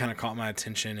 This just kind of caught my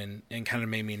attention and kind of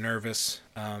made me nervous.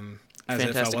 As if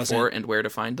I Fantastic wasn't. Four and Where to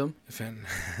Find Them.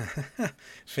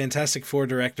 Fantastic Four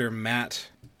director Matt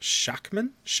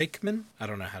Shakman, I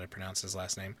don't know how to pronounce his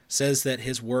last name, says that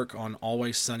his work on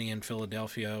Always Sunny in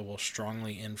Philadelphia will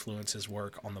strongly influence his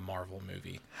work on the Marvel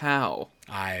movie. How?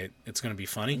 It's going to be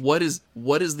funny. What is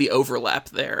the overlap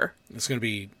there? It's going to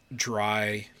be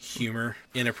dry humor,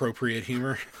 inappropriate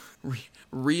humor.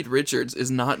 Reed Richards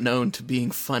is not known to being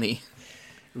funny.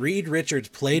 Reed Richards,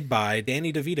 played by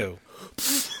Danny DeVito.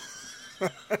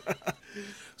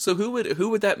 So who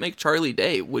would that make Charlie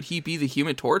Day? Would he be the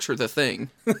Human Torch or the Thing?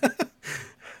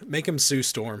 Make him Sue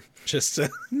Storm. Just,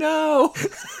 No.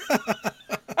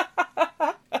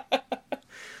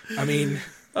 I mean,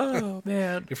 Oh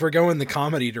man. if we're going the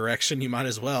comedy direction, you might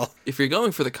as well. If you're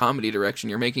going for the comedy direction,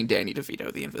 you're making Danny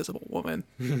DeVito the Invisible Woman.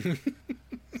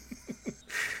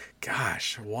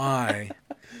 Gosh, why?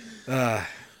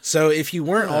 So if you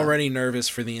weren't already nervous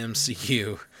for the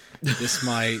MCU, this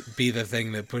might be the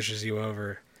thing that pushes you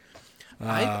over.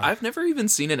 I've never even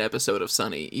seen an episode of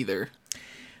Sunny either.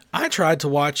 I tried to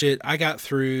watch it. I got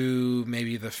through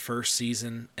maybe the first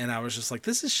season, and I was just like,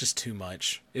 this is just too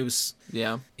much. It was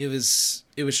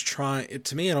trying,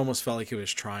 to me, it almost felt like it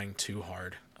was trying too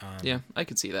hard. Yeah, I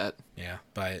could see that. Yeah,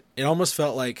 but it almost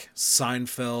felt like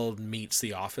Seinfeld meets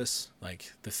The Office,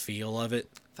 like the feel of it.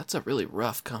 That's a really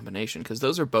rough combination, because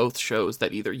those are both shows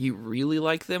that either you really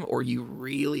like them or you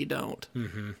really don't.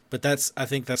 But I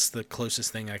think that's the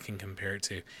closest thing I can compare it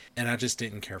to, and I just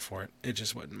didn't care for it. It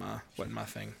just wasn't my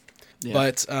thing. Yeah.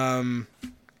 But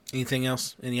anything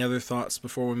else? Any other thoughts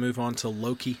before we move on to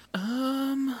Loki?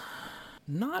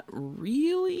 Not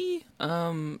really.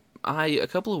 A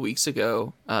couple of weeks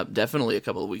ago, definitely a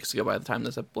couple of weeks ago by the time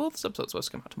this episode's supposed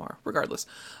to come out tomorrow, regardless.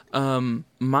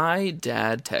 My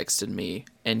dad texted me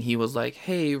and he was like,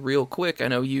 hey, real quick, I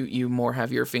know you more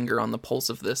have your finger on the pulse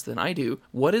of this than I do.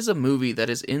 What is a movie that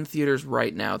is in theaters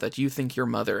right now that you think your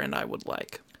mother and I would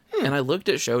like? And I looked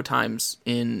at showtimes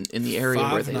in the area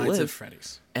where they Five Nights at live.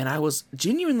 Freddy's. And I was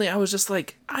just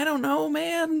like, I don't know,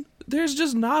 man. There's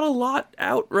just not a lot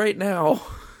out right now.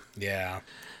 Yeah.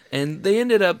 And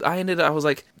I was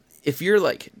like, if you're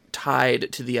like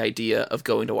tied to the idea of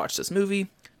going to watch this movie,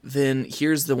 then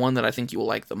here's the one that I think you will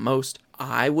like the most.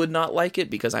 I would not like it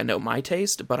because I know my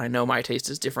taste, but I know my taste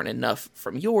is different enough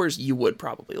from yours. You would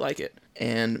probably like it.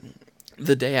 And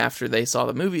the day after they saw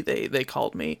the movie, they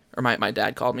called me, or my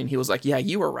dad called me, and he was like, yeah,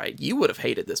 you were right. You would have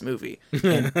hated this movie.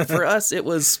 And for us, it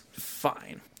was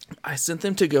fine. I sent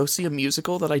them to go see a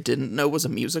musical that I didn't know was a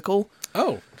musical.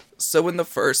 Oh. So when the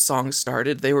first song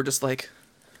started, they were just like,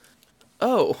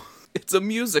 oh, it's a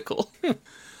musical.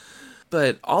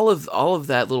 But all of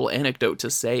that little anecdote to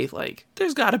say, like,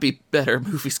 there's got to be better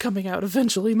movies coming out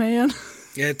eventually, man.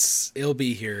 It'll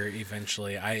be here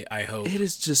eventually. I hope. It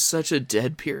is just such a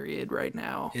dead period right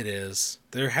now. It is.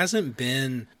 There hasn't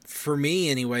been, for me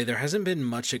anyway, there hasn't been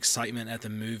much excitement at the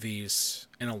movies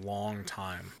in a long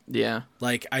time. Yeah.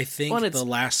 Like, I think the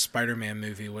last Spider-Man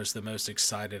movie was the most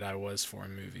excited I was for a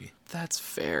movie. That's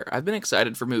fair. I've been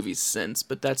excited for movies since,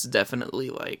 but that's definitely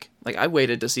like I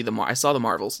waited to see I saw the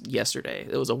Marvels yesterday.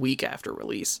 It was a week after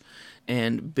release.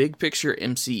 And big picture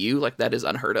MCU, like, that is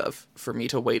unheard of for me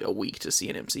to wait a week to see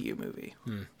an MCU movie.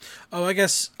 Oh, I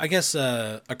guess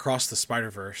Across the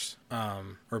Spider-Verse,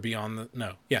 or Beyond the,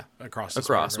 no, yeah, Across the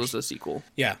Across Spider-Verse was the sequel.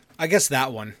 Yeah, I guess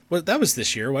that one. Well, that was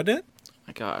this year, wasn't it?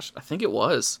 My gosh, I think it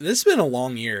was. This has been a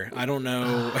long year. I don't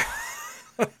know.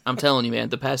 I'm telling you, man,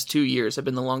 the past 2 years have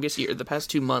been the longest year. The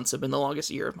past 2 months have been the longest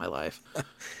year of my life.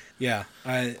 Yeah,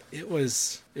 I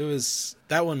was really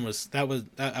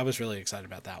excited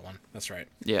about that one. That's right.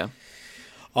 Yeah.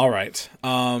 All right.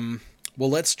 Well,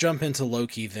 let's jump into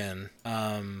Loki then.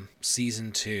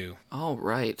 Season 2. All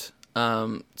right.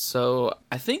 So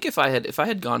I think if I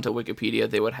had gone to Wikipedia,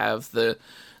 they would have the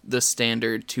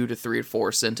standard 2 to 3 or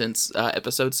 4 sentence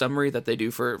episode summary that they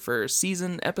do for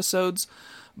season episodes.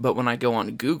 But when I go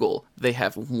on Google, they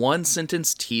have 1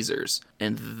 sentence teasers,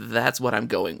 and that's what I'm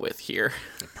going with here.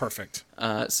 Perfect.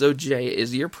 So Jay,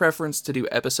 is your preference to do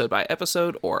episode by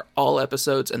episode or all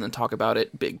episodes and then talk about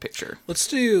it big picture? Let's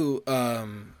do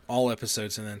all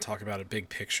episodes and then talk about a big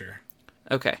picture.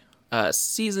 Okay.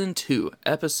 Season 2,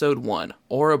 Episode 1,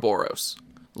 Ouroboros.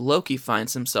 Loki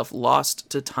finds himself lost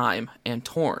to time and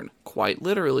torn, quite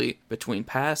literally, between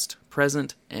past,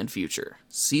 present, and future.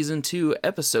 Season 2,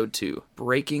 Episode 2,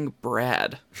 Breaking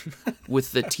Brad.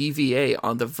 With the TVA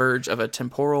on the verge of a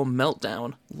temporal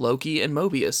meltdown, Loki and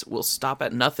Mobius will stop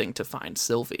at nothing to find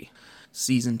Sylvie.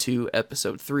 Season 2,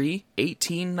 Episode 3,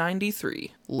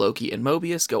 1893. Loki and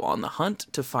Mobius go on the hunt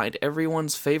to find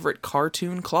everyone's favorite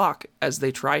cartoon clock as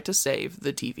they try to save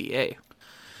the TVA.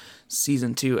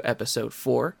 Season 2, Episode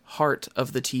 4, Heart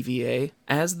of the TVA.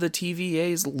 As the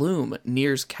TVA's loom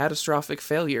nears catastrophic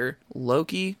failure,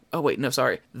 the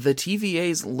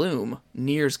TVA's loom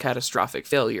nears catastrophic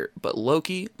failure, but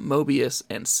Loki, Mobius,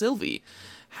 and Sylvie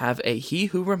have a He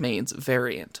Who Remains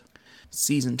variant.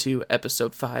 Season 2,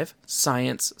 Episode 5,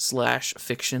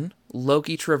 Science/Fiction.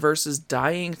 Loki traverses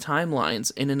dying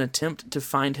timelines in an attempt to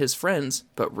find his friends,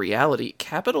 but reality,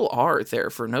 capital R there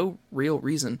for no real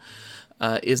reason,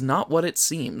 is not what it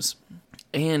seems.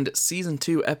 And Season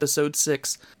 2, Episode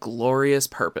 6, Glorious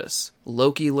Purpose.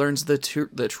 Loki learns the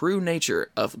true nature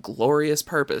of glorious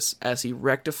purpose as he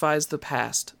rectifies the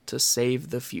past to save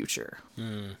the future.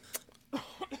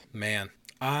 Man,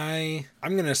 I'm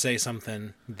going to say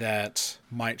something that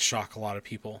might shock a lot of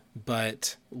people,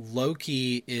 but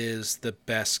Loki is the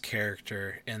best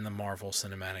character in the Marvel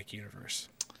Cinematic Universe.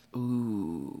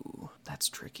 Ooh, that's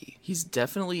tricky. He's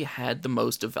definitely had the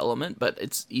most development, but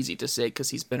it's easy to say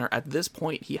because at this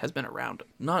point, he has been around.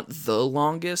 Not the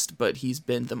longest, but he's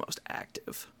been the most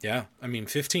active. Yeah, I mean,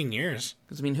 15 years.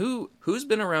 Because, I mean, who's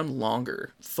been around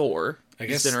longer? Thor. I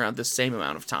guess he's been around the same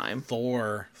amount of time.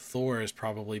 Thor has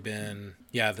probably been,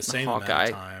 the same Hawkeye. amount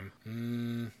of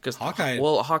time. Because Hawkeye...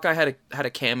 Hawkeye had a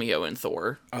cameo in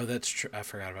Thor. Oh, that's true. I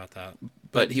forgot about that.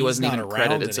 but he he's wasn't not even around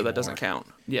credited, so that doesn't anymore.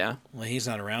 count. Yeah. Well, he's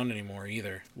not around anymore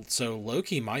either. So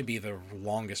Loki might be the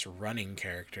longest running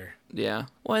character. Yeah.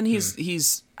 Well, and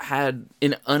he's had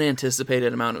an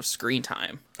unanticipated amount of screen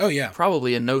time. Oh yeah.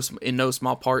 Probably in no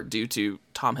small part due to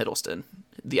Tom Hiddleston.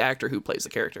 The actor who plays the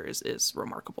character is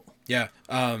remarkable. Yeah.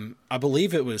 I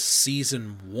believe it was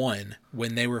season 1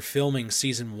 when they were filming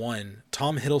season 1.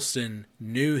 Tom Hiddleston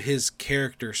knew his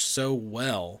character so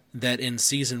well that in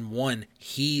season 1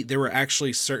 there were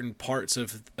actually certain parts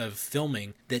of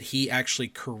filming that he actually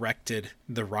corrected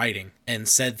the writing and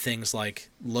said things like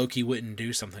Loki wouldn't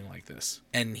do something like this,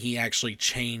 and he actually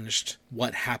changed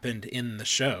what happened in the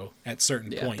show at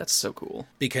certain points. That's so cool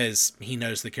because he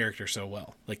knows the character so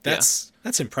well. Like that's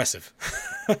impressive.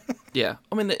 Yeah,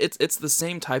 I mean it's the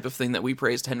same type of thing that we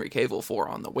praised Henry Cavill for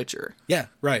on The Witcher. Yeah,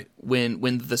 right. When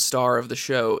the star of the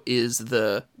show is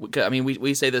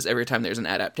we say this every time there's an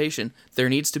adaptation. There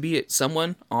needs to be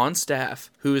someone on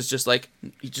staff who is just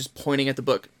pointing at the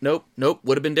book. Nope,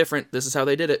 would have been different. This is how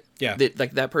they did it. Yeah,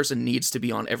 that person needs to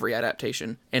be on every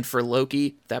adaptation. And for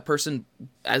Loki, that person,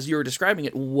 as you were describing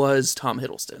it, was Tom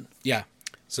Hiddleston. Yeah.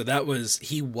 So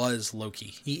he was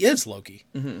Loki. He is Loki.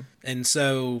 Mm-hmm. And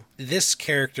so this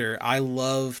character, I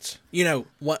loved,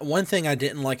 one thing I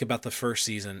didn't like about the first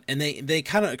season, and they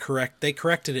kind of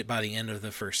corrected it by the end of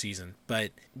the first season,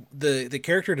 but the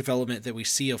character development that we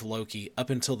see of Loki up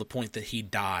until the point that he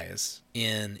dies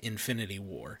in Infinity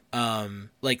War,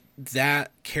 like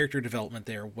that character development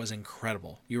there was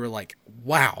incredible. You were like,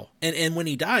 wow. And when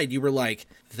he died, you were like,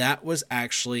 that was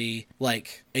actually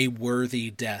like a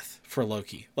worthy death for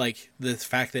Loki. Like the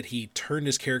fact that he turned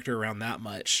his character around that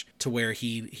much to where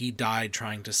he died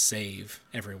trying to save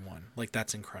everyone. Like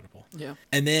that's incredible. Yeah.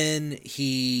 And then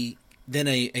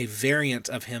a variant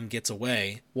of him gets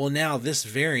away. Well, now this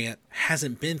variant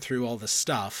hasn't been through all the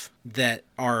stuff that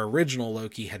our original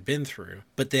Loki had been through.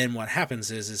 But then what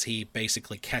happens is he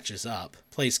basically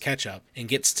plays catch up, and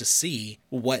gets to see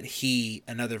what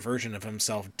another version of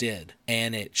himself did.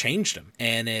 And it changed him,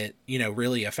 and it,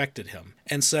 really affected him.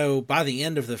 And so by the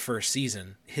end of the first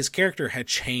season, his character had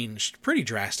changed pretty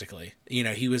drastically.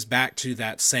 He was back to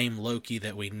that same Loki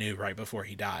that we knew right before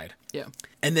he died. Yeah.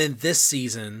 And then this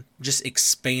season just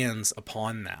expands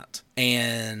upon that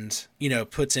and,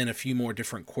 puts in a few more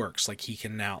different quirks. Like he's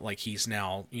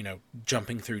now,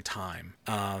 jumping through time,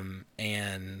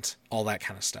 and all that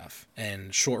kind of stuff.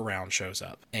 And Short Round shows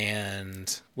up,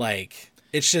 and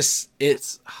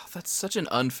that's such an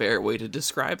unfair way to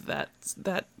describe that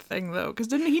thing though. 'Cause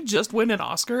didn't he just win an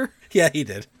Oscar? Yeah, he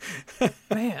did.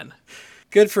 Man.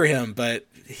 Good for him. But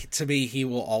to me, he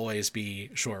will always be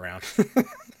Short Round.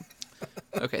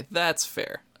 Okay, that's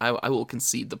fair. I will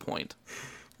concede the point.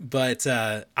 But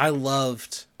I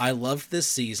loved this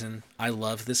season. I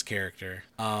love this character.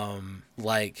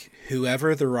 Like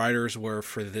whoever the writers were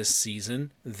for this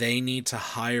season, they need to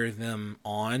hire them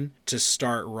on to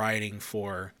start writing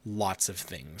for lots of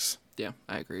things. Yeah,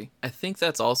 I agree. I think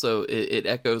that's also, it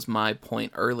echoes my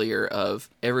point earlier of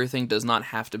everything does not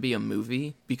have to be a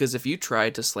movie, because if you try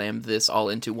to slam this all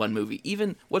into one movie,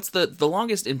 even, what's the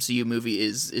longest MCU movie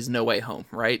is No Way Home,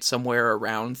 right? Somewhere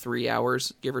around 3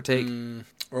 hours, give or take.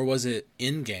 Or was it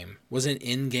Endgame? Wasn't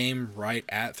Endgame right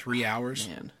at 3 hours?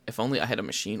 Man, if only I had a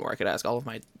machine where I could ask all of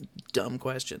my dumb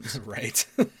questions. Right.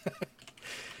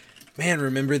 Man,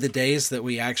 remember the days that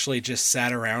we actually just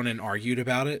sat around and argued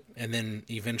about it, and then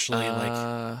eventually,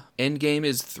 Endgame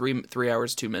is 3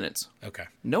 hours 2 minutes. Okay.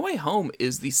 No Way Home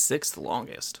is the 6th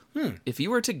longest. If you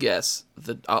were to guess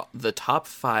the top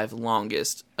 5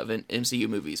 longest of an MCU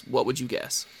movies, what would you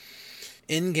guess?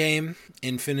 Endgame,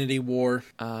 Infinity War.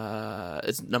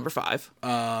 It's number 5.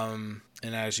 And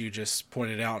as you just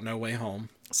pointed out, No Way Home.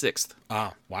 6th.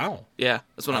 Wow. Yeah,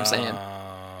 that's what I'm saying.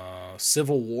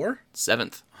 Civil War?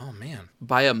 7th. Oh, man.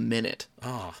 By a minute.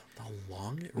 Oh, the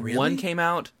long... Really? One came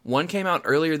out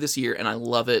earlier this year, and I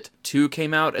love it. 2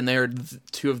 came out, and they're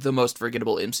 2 of the most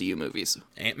forgettable MCU movies.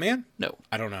 Ant-Man? No.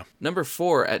 I don't know. Number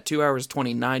 4, at 2 hours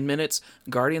 29 minutes,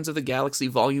 Guardians of the Galaxy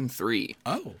Volume 3.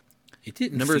 Oh. It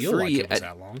didn't Number feel 3 like it was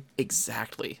that long.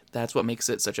 Exactly. That's what makes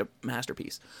it such a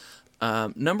masterpiece.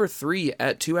 Number 3,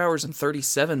 at 2 hours and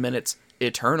 37 minutes,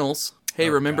 Eternals. Hey,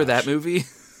 remember that movie?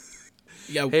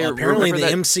 Yeah, hey, apparently the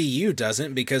MCU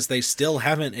doesn't, because they still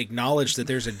haven't acknowledged that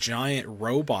there's a giant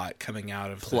robot coming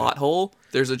out of plot hole.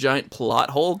 There's a giant plot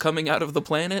hole coming out of the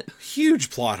planet. Huge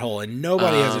plot hole, and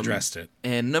nobody has addressed it.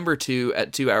 And number 2,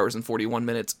 at 2 hours and 41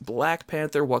 minutes, Black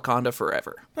Panther: Wakanda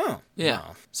Forever. Oh, yeah.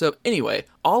 Wow. So anyway,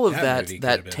 all of That movie could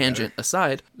have that been tangent better.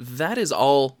 aside, that is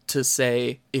all to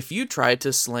say, if you tried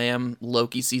to slam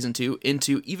Loki season 2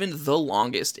 into even the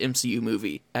longest MCU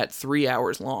movie at 3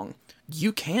 hours long,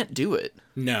 you can't do it.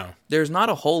 No. There's not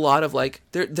a whole lot of like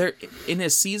there in a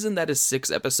season that is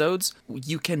 6 episodes,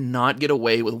 you cannot get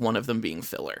away with one of them being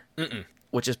filler.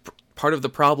 Which is part of the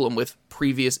problem with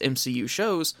previous MCU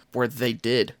shows where they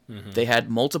did. They had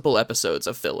multiple episodes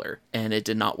of filler and it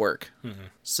did not work.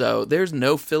 So there's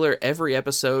no filler. Every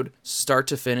episode, start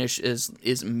to finish,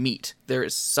 is meat. There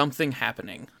is something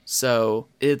happening. So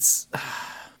it's...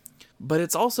 But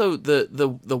it's also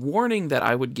the warning that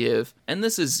I would give, and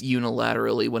this is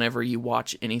unilaterally whenever you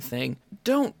watch anything,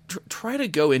 don't try to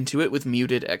go into it with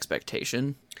muted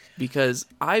expectation, because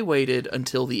I waited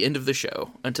until the end of the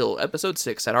show, until episode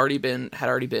 6 had already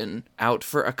been out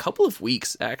for a couple of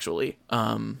weeks, actually.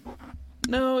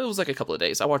 No, it was like a couple of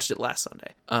days. I watched it last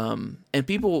Sunday. And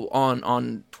people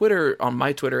on Twitter, on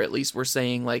my Twitter at least, were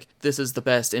saying like, this is the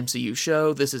best MCU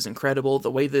show. This is incredible.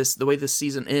 The way this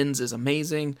season ends is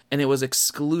amazing. And it was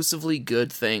exclusively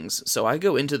good things. So I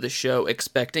go into the show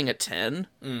expecting a 10.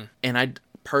 And I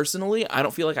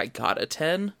don't feel like I got a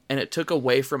 10. And it took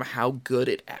away from how good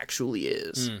it actually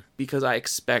is. Because I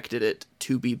expected it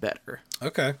to be better.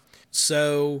 Okay.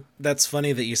 So that's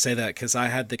funny that you say that, because I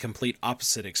had the complete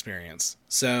opposite experience.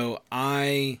 So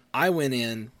I went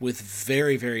in with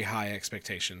very, very high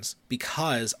expectations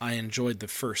because I enjoyed the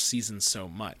first season so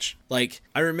much. Like,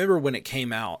 I remember when it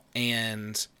came out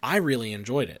and I really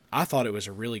enjoyed it. I thought it was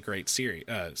a really great series.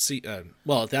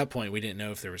 Well, at that point, we didn't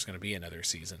know if there was going to be another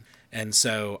season. And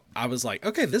so I was like,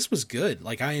 okay, this was good.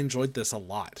 Like, I enjoyed this a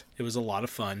lot. It was a lot of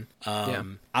fun.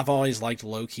 I've always liked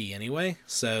Loki anyway,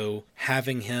 so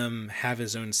having him have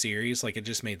his own series, like, it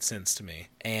just made sense to me.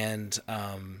 And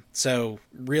so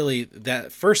really,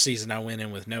 that first season I went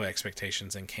in with no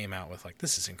expectations and came out with like,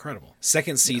 this is incredible.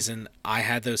 Second season, I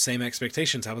had those same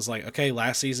expectations. I was like, okay,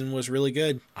 last season was really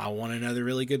good. I want another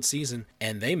really good season.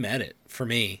 And they met it for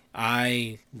me.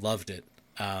 I loved it.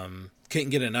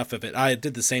 Couldn't get enough of it. I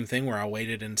did the same thing where I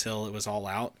waited until it was all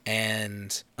out,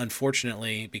 and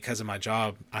unfortunately, because of my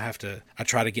job, I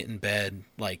try to get in bed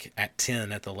like at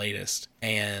 10 at the latest,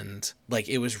 and like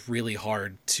it was really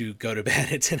hard to go to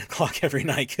bed at 10 o'clock every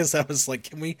night, because I was like,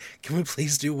 can we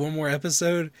please do one more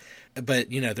episode? But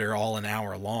they're all an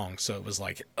hour long, so it was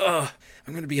like, I'm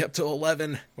gonna be up till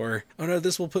 11, or oh no,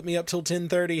 this will put me up till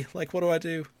 10:30. Like, what do I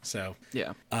do? So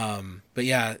yeah. But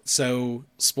yeah, so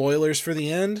spoilers for the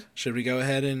end. Should we go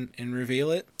ahead and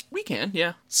reveal it? We can,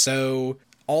 yeah. So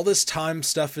all this time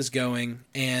stuff is going,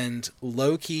 and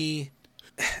Loki,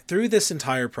 through this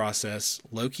entire process,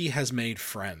 Loki has made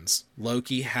friends.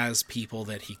 Loki has people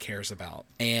that he cares about,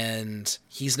 and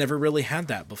he's never really had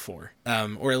that before,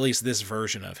 or at least this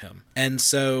version of him. And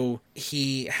so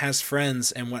he has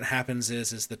friends, and what happens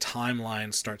is the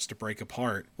timeline starts to break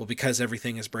apart. Well, because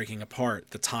everything is breaking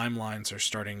apart, the timelines are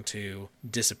starting to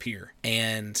disappear,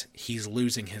 and he's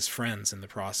losing his friends in the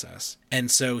process.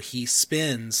 And so he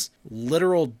spends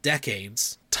literal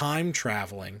decades time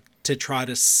traveling to try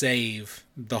to save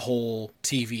the whole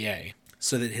TVA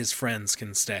so that his friends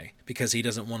can stay, because he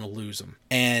doesn't want to lose them.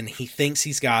 And he thinks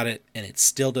he's got it, and it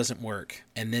still doesn't work.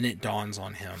 And then it dawns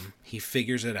on him. He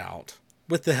figures it out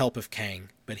with the help of Kang,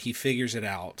 but he figures it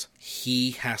out.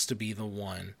 He has to be the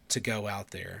one to go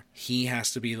out there. He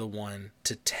has to be the one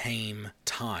to tame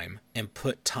time and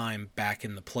put time back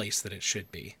in the place that it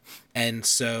should be. And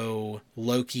so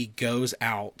Loki goes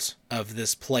out of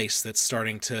this place that's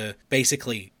starting to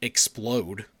basically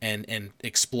explode and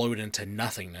explode into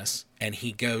nothingness. And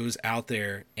he goes out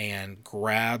there and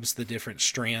grabs the different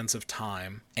strands of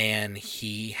time, and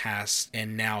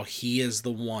now he is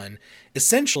the one.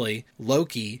 Essentially,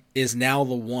 Loki is now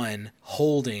the one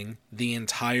holding the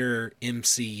entire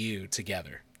MCU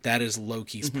together. That is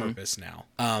Loki's purpose now.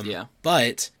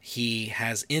 But he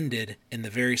has ended in the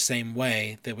very same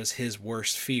way that was his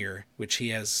worst fear, which he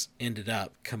has ended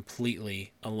up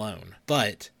completely alone.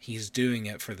 But he's doing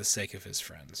it for the sake of his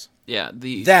friends. Yeah,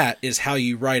 that is how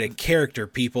you write a character,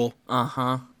 people.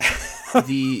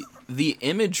 The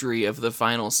imagery of the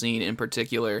final scene in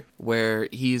particular, where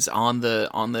he's on the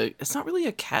it's not really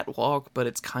a catwalk, but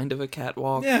it's kind of a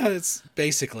catwalk. Yeah, it's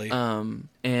basically.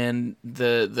 And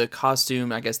the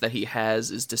costume, I guess, that he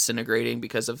has is disintegrating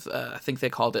because of I think they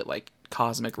called it like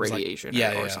cosmic radiation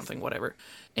or something, whatever.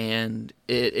 And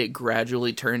it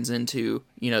gradually turns into,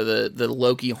 the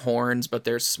Loki horns, but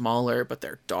they're smaller, but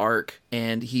they're dark.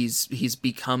 And he's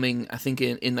becoming, I think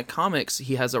in the comics,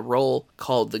 he has a role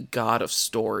called the God of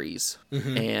Stories.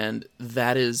 And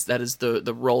that is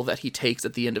the role that he takes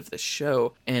at the end of the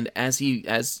show. And as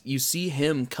you see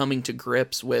him coming to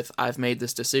grips with, I've made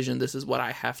this decision, this is what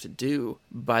I have to do.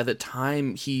 By the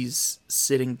time he's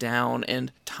sitting down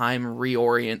and time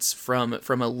reorients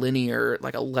from a linear,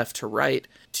 like a left to right,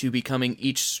 to becoming,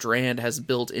 each strand has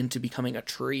built into becoming a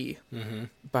tree. Mm-hmm.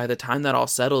 By the time that all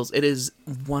settles, it is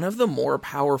one of the more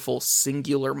powerful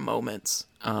singular moments,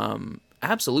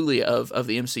 absolutely of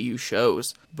the MCU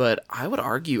shows, but I would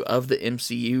argue of the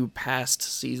MCU past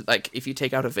season, like if you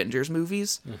take out Avengers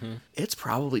movies, it's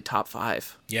probably top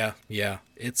 5. Yeah,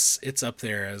 it's up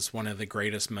there as one of the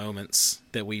greatest moments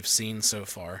that we've seen so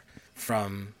far.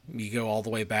 From, you go all the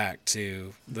way back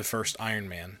to the first Iron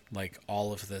Man, like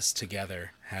all of this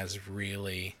together has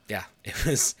really,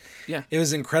 it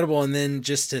was incredible. And then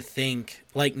just to think,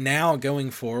 like now going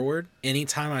forward,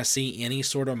 anytime I see any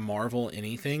sort of Marvel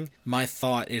anything, my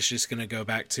thought is just going to go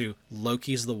back to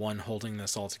Loki's the one holding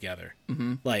this all together.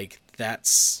 Mm-hmm. Like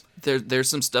there's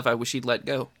some stuff I wish he'd let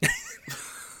go.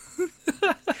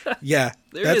 Yeah,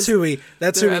 that's who we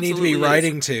need to be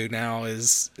writing to now.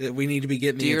 Is we need to be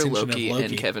getting the attention Loki of Loki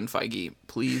and Kevin Feige.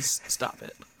 Please stop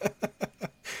it.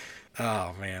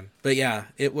 Oh man, but yeah,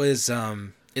 it was.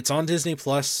 It's on Disney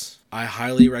Plus. I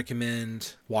highly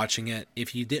recommend watching it.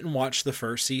 If you didn't watch the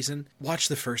first season, watch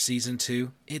the first season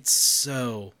too. It's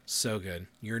so good.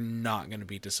 You're not going to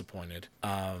be disappointed.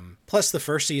 Plus, the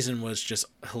first season was just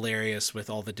hilarious with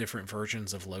all the different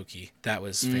versions of Loki. That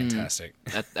was fantastic.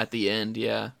 At the end,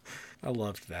 yeah. I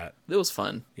loved that. It was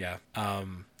fun. Yeah.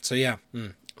 So yeah.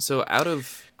 So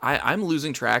I'm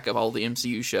losing track of all the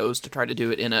MCU shows to try to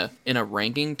do it in a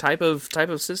ranking type of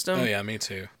system. Oh yeah, me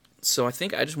too. So I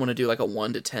think I just want to do like a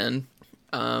 1 to 10.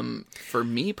 For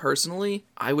me personally,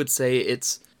 I would say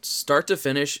it's start to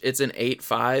finish, it's an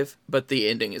 8.5, but the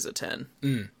ending is a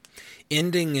 10.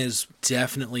 Ending is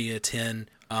definitely a 10.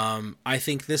 I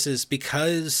think this is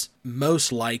because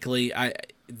most likely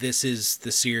this is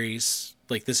the series,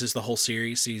 like this is the whole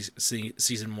series,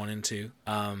 season 1 and 2.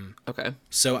 Okay.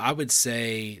 So I would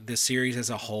say the series as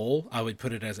a whole, I would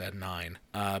put it as a 9.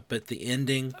 But the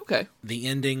ending, the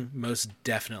ending most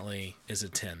definitely is a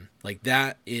 10. Like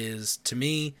that is, to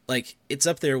me, like it's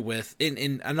up there with,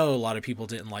 and I know a lot of people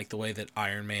didn't like the way that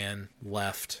Iron Man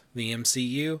left the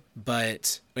MCU,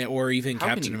 but, or even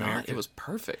Captain America. It was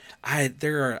perfect. I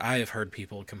have heard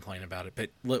people complain about it,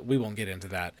 but we won't get into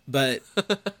that. But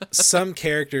some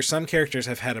characters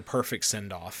have had a perfect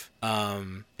send-off.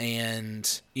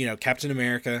 And, you know, Captain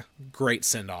America, great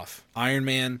send-off. Iron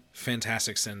Man,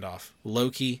 fantastic send-off.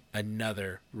 Loki,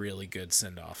 another really good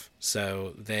send-off.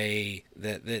 So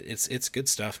it's good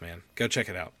stuff, man. Go check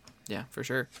it out. Yeah, for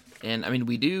sure. And I mean,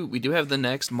 we do have the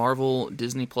next Marvel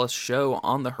Disney Plus show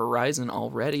on the horizon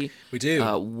already. We do.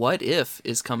 What If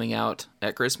is coming out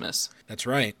at Christmas. That's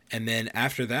right. And then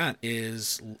after that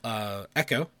is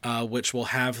Echo, which will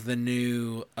have the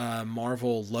new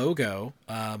Marvel logo.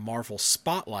 Marvel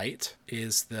Spotlight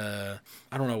is the,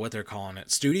 I don't know what they're calling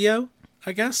it, studio,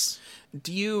 I guess.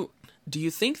 Do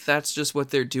you think that's just what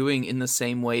they're doing in the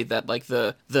same way that like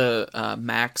the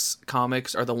Max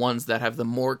comics are the ones that have the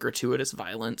more gratuitous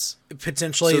violence?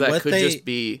 Potentially, so that could just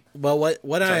be. Well,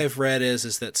 what I have read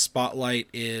is that Spotlight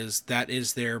is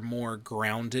their more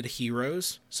grounded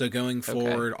heroes. So going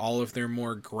forward, all of their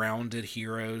more grounded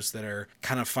heroes that are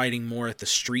kind of fighting more at the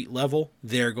street level,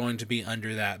 they're going to be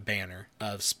under that banner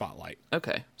of Spotlight.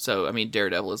 Okay, so I mean,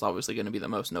 Daredevil is obviously going to be the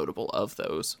most notable of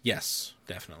those. Yes,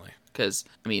 definitely. Because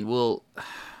I mean,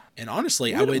 and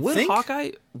honestly, I would think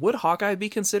Hawkeye be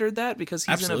considered that because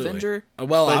he's absolutely. an Avenger?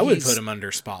 Well, I would put him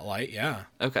under Spotlight, yeah.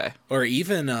 Okay. Or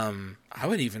even I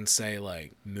would even say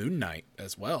like Moon Knight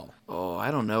as well. Oh,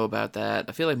 I don't know about that.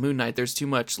 I feel like Moon Knight, there's too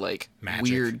much like magic,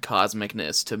 weird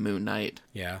cosmicness to Moon Knight.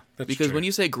 Yeah, that's because true. When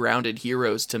you say grounded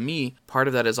heroes, to me, part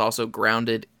of that is also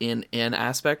grounded in an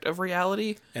aspect of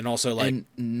reality, and also like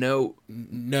no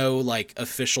like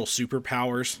official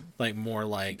superpowers, like more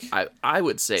like I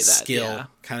would say that skill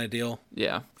kind of deal.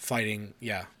 Yeah, fighting.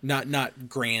 Yeah, not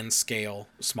grand scale,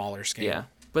 smaller scale. Yeah.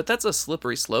 But that's a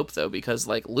slippery slope, though, because,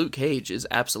 like, Luke Cage is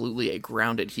absolutely a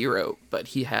grounded hero, but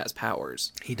he has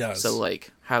powers. He does. So,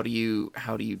 like, how do you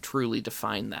truly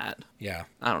define that? Yeah.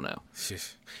 I don't know.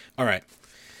 All right.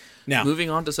 Now, moving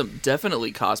on to some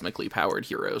definitely cosmically powered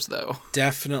heroes, though.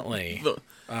 Definitely.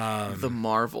 The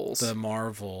Marvels. The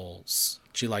Marvels.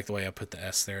 Do you like the way I put the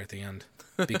S there at the end?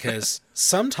 Because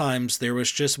sometimes there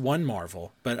was just one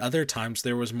Marvel, but other times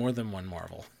there was more than one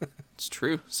Marvel. It's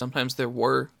true. Sometimes there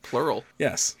were plural.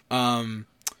 Yes.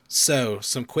 So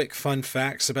some quick fun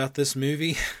facts about this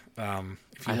movie.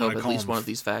 I hope at least one of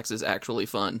these facts is actually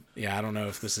fun. Yeah, I don't know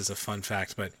if this is a fun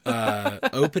fact, but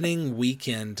opening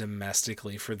weekend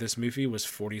domestically for this movie was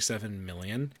 $47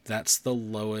 million. That's the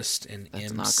lowest in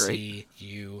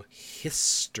MCU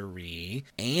history.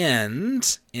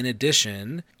 And in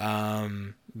addition,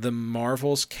 the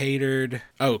Marvels cratered,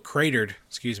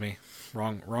 excuse me.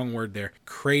 wrong word there.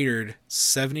 Cratered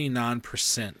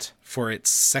 79% for its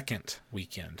second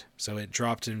weekend. So it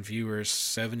dropped in viewers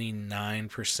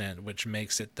 79%, which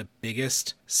makes it the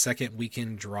biggest second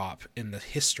weekend drop in the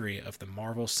history of the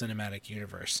Marvel Cinematic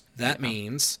Universe. That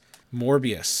means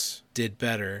Morbius did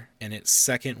better in its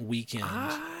second weekend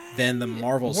than the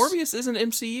Marvel's. Morbius isn't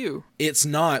MCU. It's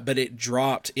not, but it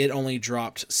only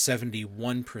dropped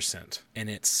 71% in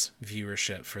its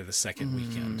viewership for the second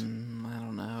weekend. I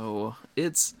don't know.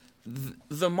 It's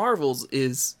the Marvels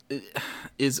is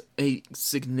a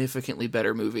significantly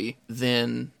better movie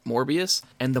than Morbius,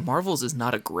 and the Marvels is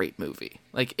not a great movie.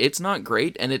 Like, it's not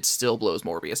great, and it still blows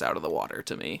Morbius out of the water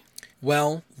to me.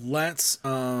 Well, let's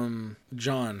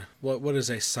John, what is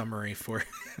a summary for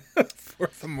for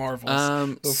the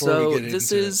Marvels?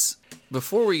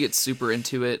 Before we get super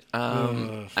into it,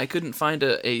 I couldn't find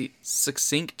a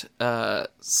succinct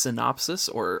synopsis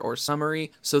or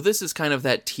summary. So this is kind of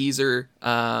that teaser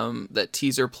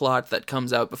plot that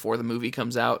comes out before the movie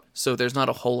comes out. So there's not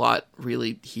a whole lot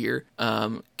really here.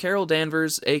 Carol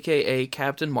Danvers, aka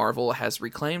Captain Marvel, has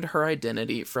reclaimed her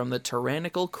identity from the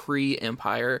tyrannical Kree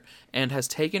Empire and has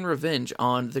taken revenge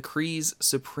on the Kree's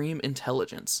supreme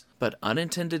intelligence. But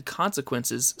unintended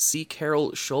consequences see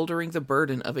Carol shouldering the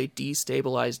burden of a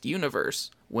destabilized universe.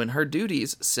 When her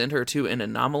duties send her to an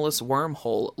anomalous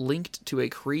wormhole linked to a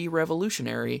Kree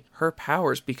revolutionary, her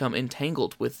powers become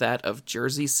entangled with that of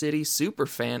Jersey City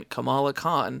superfan Kamala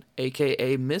Khan,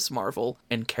 aka Miss Marvel,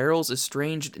 and Carol's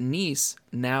estranged niece,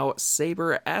 now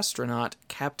Saber astronaut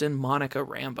Captain Monica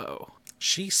Rambeau.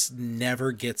 She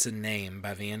never gets a name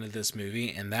by the end of this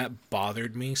movie, and that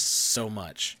bothered me so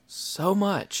much. So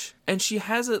much. And she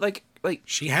has it like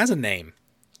she has a name.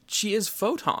 She is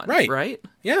Photon, right?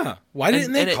 Yeah. Why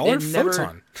didn't they call her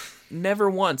Photon? Never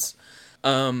once.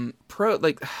 There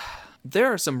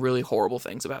are some really horrible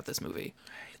things about this movie.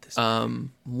 I hate this movie.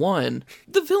 One,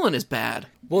 the villain is bad.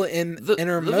 Well, in her the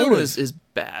motive villain is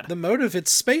bad. The motive,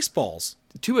 it's Spaceballs.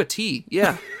 To a T,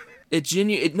 yeah.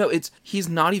 He's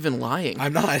not even lying.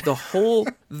 I'm not.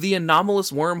 The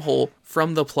anomalous wormhole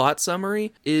from the plot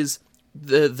summary is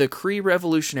the Kree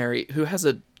revolutionary who has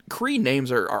Kree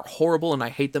names are horrible and I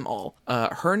hate them all.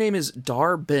 Her name is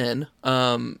Dar Ben.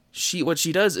 What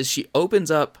she does is she opens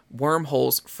up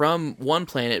wormholes from one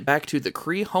planet back to the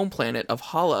Kree home planet of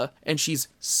Hala, and she's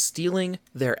stealing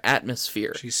their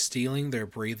atmosphere. She's stealing their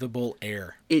breathable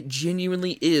air. It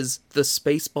genuinely is the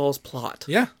Spaceballs plot.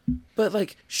 Yeah.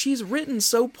 But she's written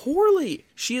so poorly.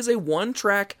 She is a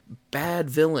one-track bad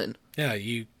villain. Yeah,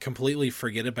 you completely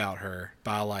forget about her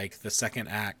by the second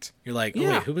act. You're like, oh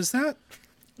Yeah. wait, who was that?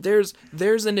 There's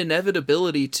an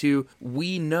inevitability to,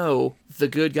 we know the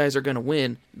good guys are going to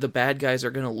win, the bad guys are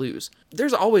going to lose.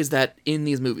 There's always that in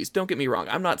these movies. Don't get me wrong.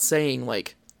 I'm not saying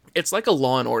it's like a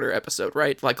Law and Order episode,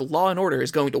 right? Law and Order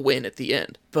is going to win at the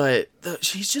end, but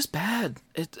she's just bad.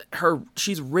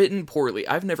 She's written poorly.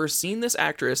 I've never seen this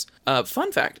actress.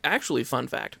 Fun fact.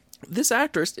 This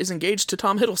actress is engaged to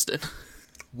Tom Hiddleston.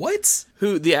 What?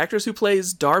 The actress who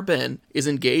plays Dar Ben is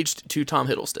engaged to Tom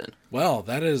Hiddleston. Well,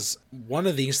 that is one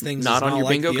of these things. Not on your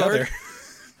bingo card? Other.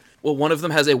 Well, one of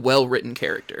them has a well-written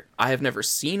character. I have never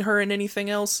seen her in anything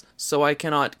else, so I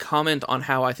cannot comment on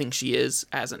how I think she is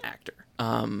as an actor.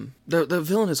 The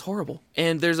villain is horrible.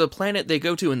 And there's a planet they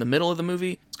go to in the middle of the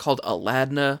movie. It's called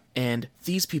Aladna, and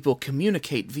these people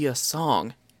communicate via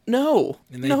song. No,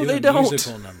 and they don't. They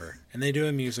do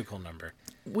a musical number.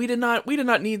 We did not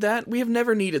need that. We have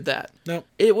never needed that. Nope.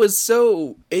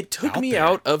 It took me there.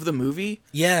 out of the movie.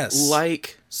 Yes.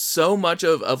 Like so much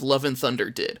of Love and Thunder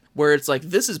did, where it's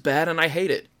this is bad and I hate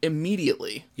it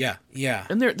immediately. Yeah. Yeah.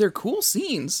 And they're cool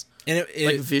scenes. And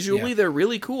visually they're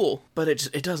really cool, but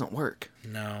it doesn't work.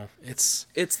 No. This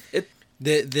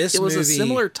It was movie, a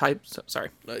similar type. Sorry.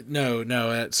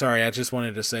 Sorry. I just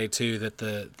wanted to say too that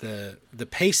the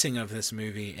pacing of this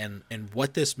movie and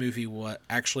what this movie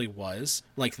actually was,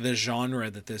 the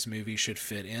genre that this movie should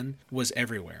fit in, was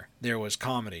everywhere. There was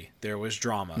comedy, there was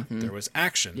drama, there was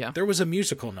action, there was a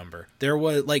musical number. There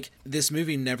was this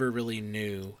movie never really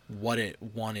knew what it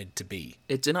wanted to be.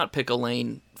 It did not pick a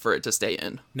lane for it to stay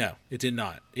in. No, it did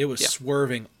not. It was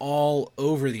swerving all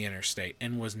over the interstate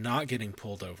and was not getting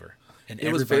pulled over. And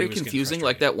it was very confusing,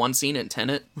 like that one scene in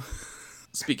Tenet.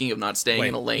 Speaking of not staying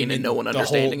in a lane and no one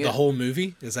understanding it. The whole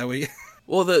movie? Is that what you...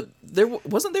 Well,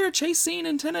 wasn't there a chase scene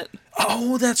in Tenet?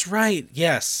 Oh, that's right.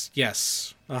 Yes.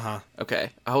 Uh-huh. Okay.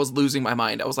 I was losing my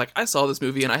mind. I was like, I saw this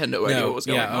movie and I had no idea what was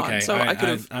going on. Okay. So I could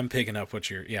have... I'm picking up what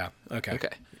you're... Yeah. Okay. Okay.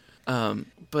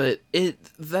 But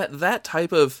that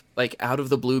type of like out of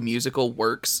the blue musical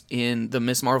works in the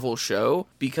Miss Marvel show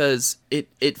because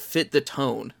it fit the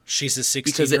tone. She's a 16-year-old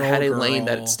because it had a girl. lane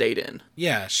that it stayed in.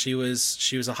 Yeah, she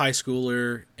was a high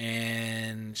schooler,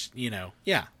 and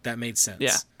that made sense.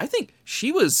 Yeah, I think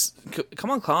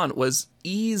Kamala Khan was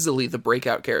easily the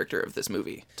breakout character of this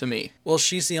movie to me. Well,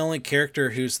 she's the only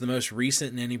character who's the most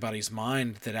recent in anybody's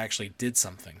mind that actually did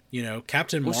something.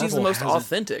 Captain Marvel. She's the most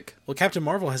authentic. Well, Captain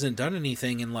Marvel hasn't done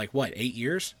anything in 8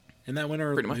 years? Isn't that when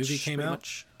her movie came out?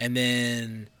 Much. And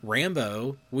then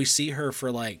Rambo, we see her for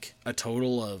a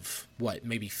total of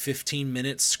maybe 15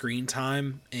 minutes screen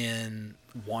time in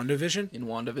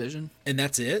WandaVision. And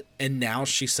that's it. And now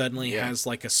she suddenly has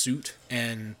a suit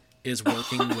and is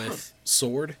working with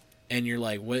sword. And you're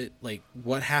like,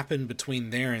 what happened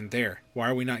between there and there? Why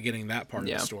are we not getting that part of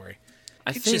the story?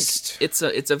 I think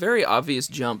it's a very obvious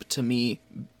jump to me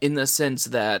in the sense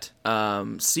that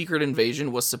Secret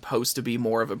Invasion was supposed to be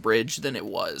more of a bridge than it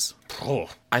was.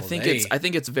 I think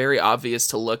it's very obvious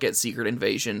to look at Secret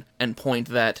Invasion and point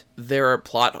that there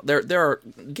are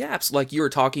gaps like you were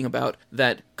talking about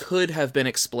that could have been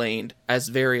explained as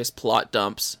various plot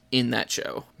dumps in that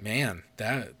show. Man,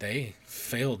 they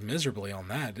failed miserably on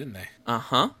that, didn't they?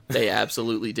 They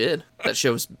absolutely did. That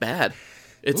show's bad.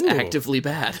 It's actively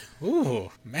bad.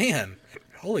 Ooh, man.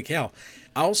 Holy cow.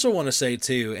 I also want to say,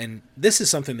 too, and this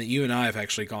is something that you and I have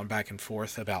actually gone back and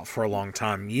forth about for a long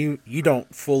time. You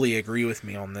don't fully agree with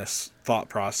me on this thought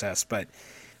process, but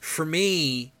for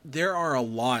me, there are a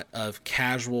lot of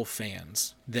casual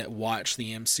fans that watch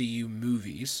the MCU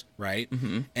movies, right?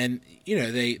 Mm-hmm. And,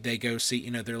 they go see,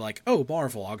 they're like, oh,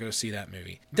 Marvel, I'll go see that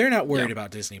movie. They're not worried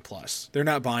about Disney Plus. They're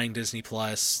not buying Disney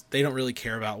Plus. They don't really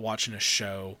care about watching a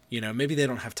show. Maybe they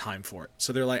don't have time for it.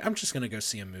 So they're like, I'm just going to go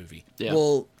see a movie. Yeah.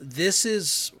 Well, this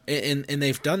is, and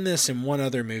they've done this in one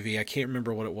other movie. I can't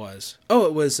remember what it was. Oh,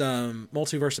 it was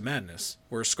Multiverse of Madness,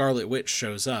 where Scarlet Witch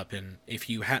shows up. And if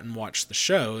you hadn't watched the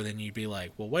show, then you'd be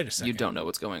like, well, wait a second. You don't know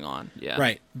what's going on. Yeah.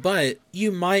 Right. But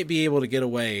you might be able to get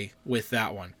away with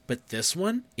that one. But this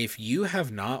one, if you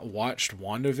have not watched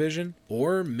WandaVision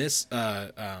or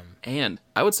and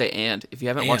I would say if you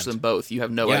haven't watched them both, you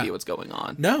have no idea what's going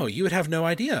on. No, you would have no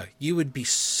idea. You would be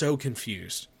so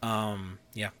confused.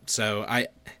 So I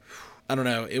don't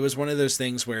know. It was one of those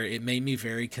things where it made me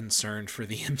very concerned for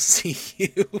the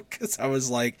MCU because I was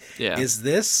like, is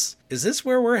this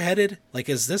where we're headed?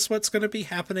 Is this what's going to be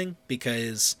happening?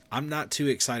 Because I'm not too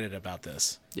excited about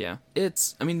this. Yeah.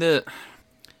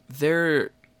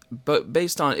 But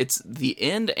based on it's the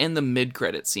end and the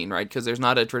mid-credit scene, right? Because there's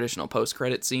not a traditional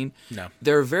post-credit scene. No.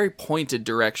 There are very pointed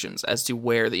directions as to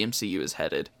where the MCU is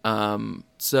headed.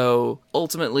 So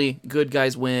ultimately, good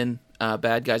guys win,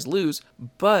 bad guys lose.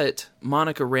 But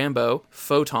Monica Rambeau,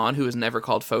 Photon, who is never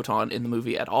called Photon in the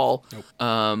movie at all,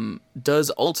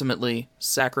 does ultimately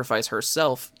sacrifice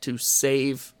herself to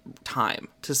save time,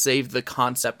 to save the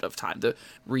concept of time, the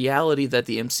reality that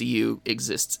the MCU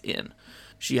exists in.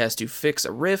 She has to fix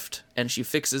a rift, and she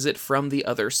fixes it from the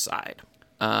other side.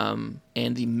 And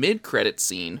the mid-credit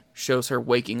scene shows her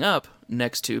waking up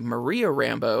next to Maria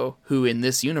Rambeau, who in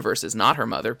this universe is not her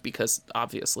mother, because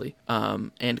obviously,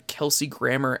 and Kelsey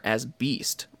Grammer as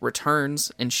Beast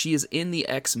returns, and she is in the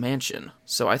X-Mansion.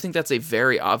 So I think that's a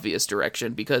very obvious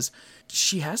direction, because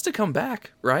she has to come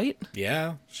back, right?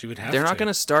 Yeah, she would have to. They're not going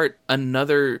to start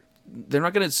they're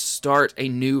not going to start a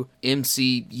new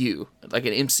MCU, like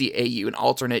an MCAU, an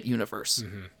alternate universe.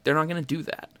 Mm-hmm. They're not going to do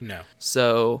that. No.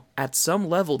 So at some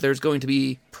level, there's going to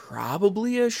be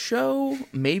probably a show,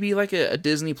 maybe like a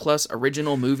Disney Plus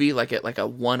original movie, like a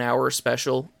 1 hour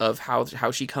special of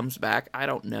how she comes back. I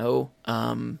don't know.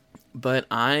 But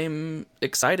I'm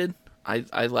excited.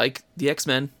 I like the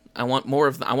X-Men. I want more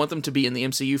of them. I want them to be in the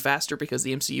MCU faster because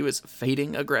the MCU is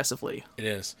fading aggressively. It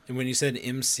is. And when you said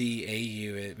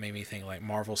MCAU, it made me think like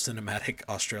Marvel Cinematic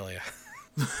Australia.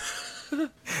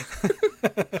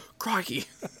 Crikey.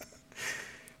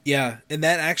 Yeah, and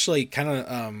that actually kind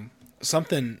of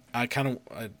something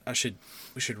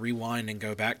we should rewind and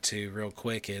go back to real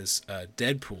quick is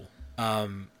Deadpool.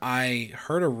 I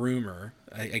heard a rumor,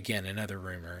 again, another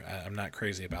rumor. I'm not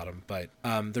crazy about them, but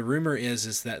the rumor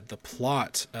is that the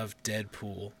plot of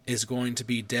Deadpool is going to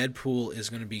be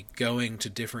going to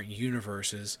different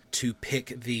universes to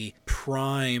pick the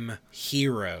prime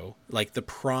hero, like the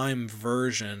prime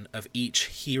version of each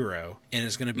hero, and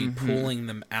is going to be pulling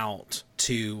them out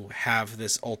to have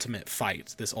this ultimate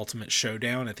fight, this ultimate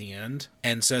showdown at the end.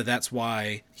 And so that's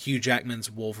why Hugh Jackman's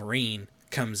Wolverine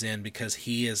comes in because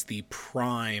he is the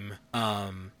prime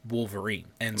Wolverine.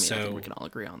 And I think we can all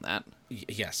agree on that.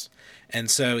 Yes.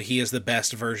 And so he is the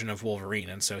best version of Wolverine,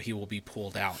 and so he will be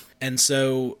pulled out. And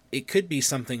so it could be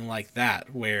something like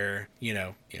that where,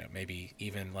 maybe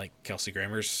even like Kelsey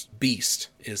Grammer's Beast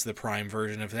is the prime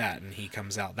version of that, and he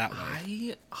comes out that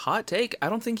way. Hot take. I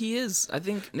don't think he is. I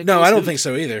think No, I don't think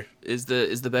so either. Is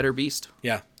the better Beast.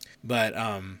 Yeah. But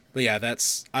yeah,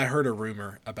 I heard a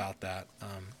rumor about that.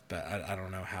 But I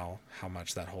don't know how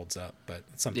much that holds up, but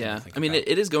it's something to think about.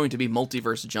 It is going to be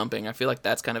multiverse jumping. I feel like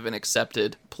that's kind of an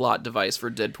accepted plot device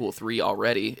for Deadpool 3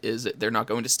 already, is that they're not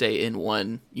going to stay in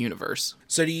one universe.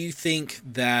 So do you think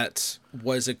that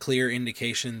was a clear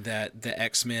indication that the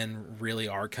X-Men really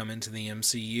are coming to the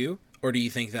MCU? Or do you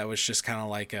think that was just kind of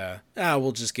like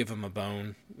we'll just give them a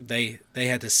bone? They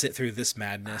had to sit through this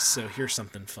madness, so here's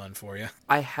something fun for you.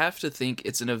 I have to think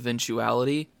it's an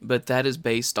eventuality, but that is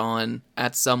based on,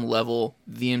 at some level,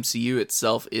 the MCU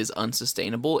itself is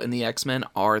unsustainable, and the X-Men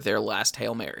are their last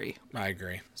Hail Mary. I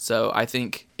agree. So I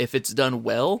think if it's done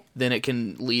well, then it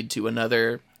can lead to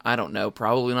another, I don't know,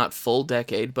 probably not full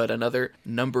decade, but another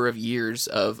number of years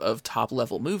of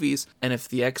top-level movies. And if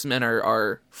the X-Men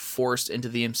are forced into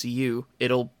the MCU,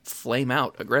 it'll flame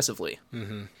out aggressively.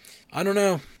 Mm-hmm. I don't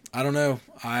know. I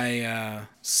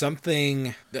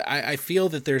feel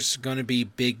that there's going to be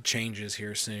big changes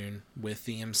here soon with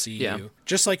the MCU. Yeah.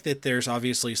 Just like that there's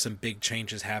obviously some big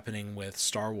changes happening with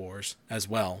Star Wars as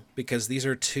well, because these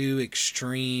are two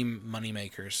extreme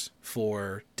moneymakers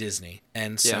for Disney.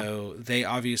 And so they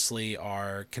obviously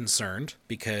are concerned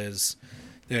because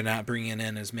they're not bringing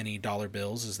in as many dollar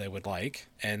bills as they would like.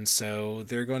 And so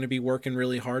they're going to be working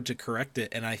really hard to correct it.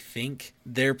 And I think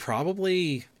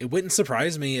it wouldn't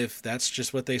surprise me if that's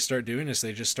just what they start doing, is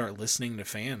they just start listening to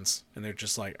fans. And they're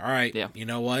just like, all right, you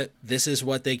know what? This is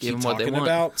what they keep talking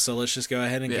about. So let's just go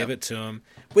ahead and give it to them.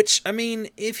 Which,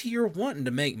 if you're wanting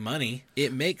to make money,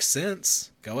 it makes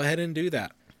sense. Go ahead and do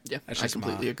that. Yeah, I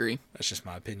completely agree. That's just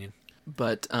my opinion.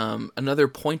 But another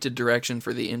pointed direction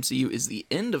for the MCU is the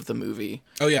end of the movie.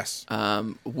 Oh, yes.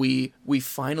 We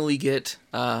finally get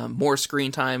more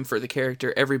screen time for the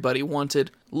character everybody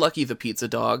wanted. Lucky the Pizza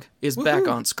Dog is back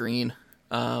on screen.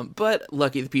 But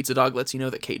Lucky the Pizza Dog lets you know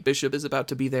that Kate Bishop is about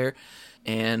to be there.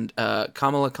 And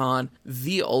Kamala Khan,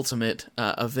 the ultimate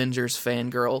Avengers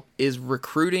fangirl, is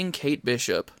recruiting Kate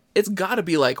Bishop. It's got to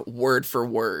be like word for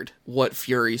word what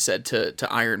Fury said to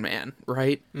Iron Man,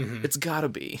 right? Mm-hmm. It's got to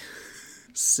be.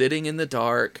 Sitting in the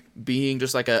dark, being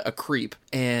just like a creep.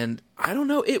 And I don't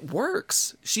know, it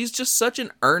works. She's just such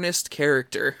an earnest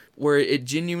character where it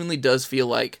genuinely does feel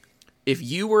like if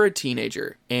you were a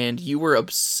teenager and you were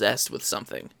obsessed with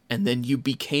something and then you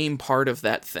became part of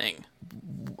that thing,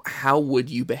 how would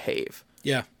you behave?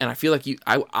 Yeah. And I feel like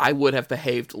I would have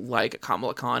behaved like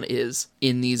Kamala Khan is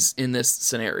in this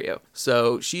scenario.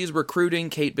 So she's recruiting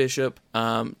Kate Bishop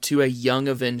to a young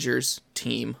Avengers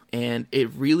team, and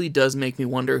it really does make me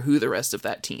wonder who the rest of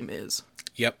that team is.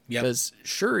 Yep. Because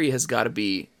Shuri has got to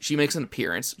be, she makes an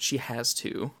appearance, she has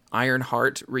to.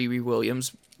 Ironheart, Riri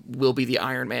Williams, will be the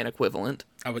Iron Man equivalent.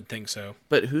 I would think so.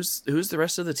 But who's the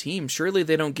rest of the team? Surely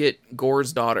they don't get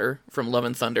Gore's daughter from Love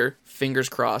and Thunder. Fingers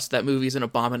crossed. That movie's an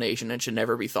abomination and should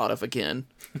never be thought of again.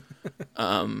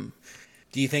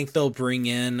 Do you think they'll bring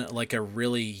in like a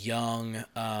really young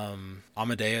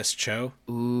Amadeus Cho?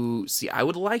 Ooh, see, I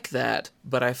would like that,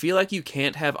 but I feel like you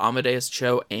can't have Amadeus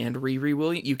Cho and Riri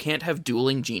Williams. You can't have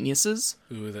dueling geniuses.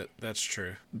 Ooh, that's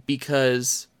true.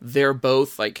 Because they're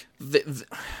both like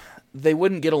they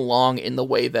wouldn't get along in the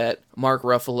way that Mark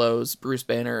Ruffalo's Bruce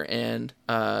Banner and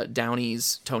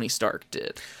Downey's Tony Stark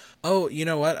did. Oh, you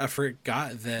know what? I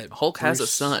forgot that Hulk has a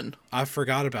son. I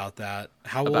forgot about that.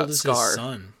 How about old is Scar. his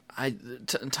son?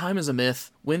 Time is a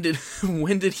myth. When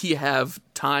did he have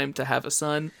time to have a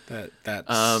son?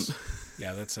 That's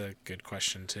yeah, that's a good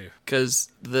question too. Because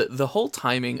the whole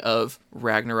timing of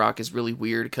Ragnarok is really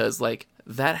weird. Because like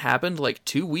that happened like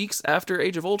 2 weeks after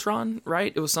Age of Ultron,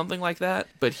 right? It was something like that.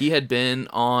 But he had been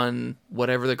on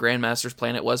whatever the Grandmaster's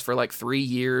planet was for like 3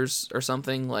 years or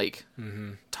something. Like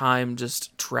time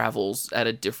just travels at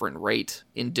a different rate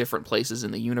in different places in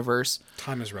the universe.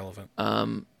 Time is relevant.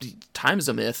 Time is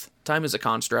a myth. Time is a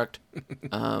construct.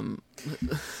 I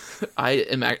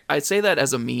say that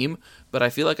as a meme, but I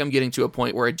feel like I'm getting to a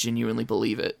point where I genuinely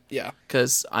believe it. Yeah.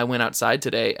 Because I went outside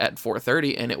today at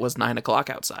 4:30 and it was 9 o'clock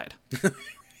outside.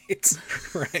 It's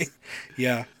right.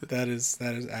 Yeah, that is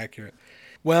accurate.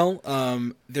 Well,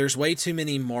 there's way too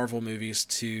many Marvel movies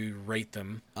to rate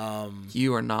them.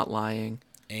 You are not lying.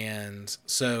 And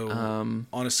so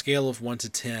on a scale of 1 to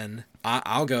 10,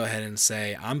 I'll go ahead and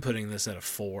say I'm putting this at a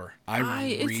 4.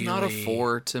 It's not a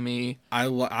 4 to me. I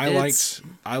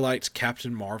liked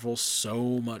Captain Marvel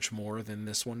so much more than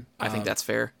this one. I think that's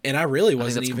fair. And I really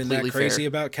wasn't that's even that completely crazy fair.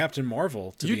 about Captain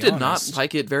Marvel, to You be did honest. not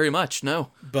like it very much, no.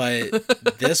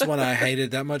 But this one I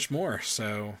hated that much more,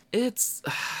 so... It's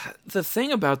the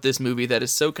thing about this movie that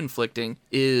is so conflicting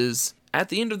is at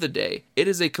the end of the day, it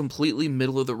is a completely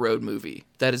middle of the road movie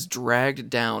that is dragged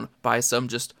down by some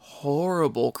just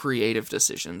horrible creative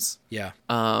decisions. Yeah.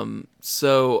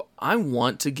 So I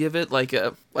want to give it like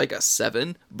a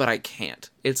 7, but I can't.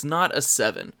 It's not a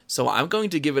 7. So I'm going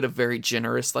to give it a very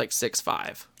generous like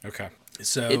 6.5. Okay.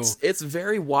 So It's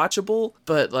very watchable,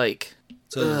 but like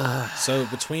so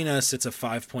between us it's a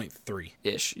 5.3.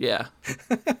 ish, yeah.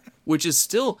 Which is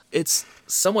still, it's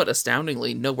somewhat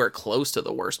astoundingly nowhere close to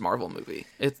the worst Marvel movie.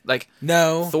 It's like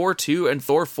No. Thor 2 and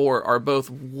Thor 4 are both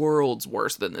worlds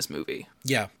worse than this movie.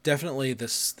 Yeah, definitely the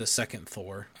second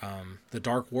Thor. The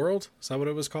Dark World, is that what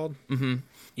it was called? Mm-hmm.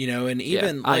 You know, and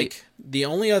even the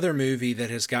only other movie that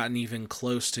has gotten even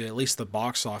close to at least the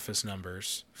box office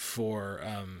numbers for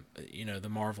the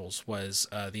Marvels was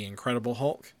The Incredible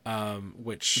Hulk,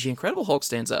 which The Incredible Hulk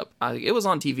stands up. It was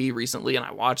on TV recently and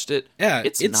I watched it. Yeah,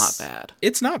 it's not bad.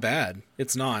 It's not bad.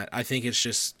 It's not. I think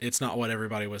it's not what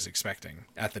everybody was expecting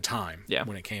at the time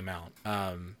when it came out.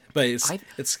 But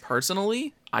it's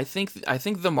personally, I think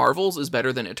The Marvels is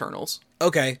better than Eternals.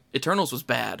 okay. Eternals was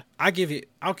bad. I'll give you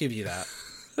that.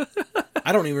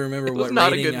 I don't even remember what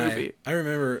not a rating good movie. I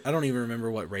don't even remember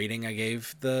what rating I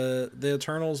gave the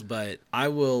Eternals, but I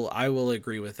will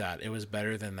agree with that. It was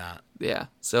better than that. Yeah.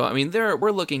 So I mean,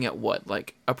 we're looking at what,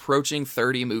 like approaching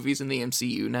 30 movies in the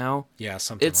MCU now. Yeah,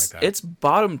 something like that. It's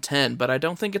bottom 10, but I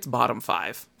don't think it's bottom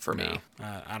 5 for me.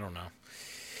 I don't know.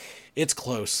 It's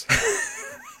close.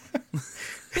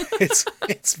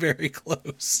 it's very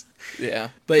close. Yeah.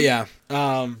 But yeah,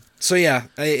 so yeah,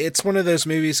 it's one of those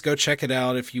movies. Go check it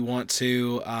out if you want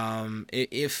to.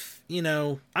 If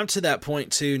I'm to that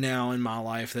point too now in my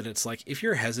life that it's like, if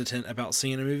you're hesitant about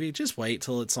seeing a movie, just wait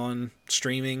till it's on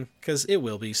streaming, because it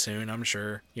will be soon, I'm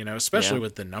sure. Especially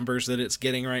with the numbers that it's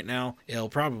getting right now, it'll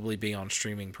probably be on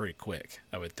streaming pretty quick,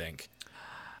 I would think.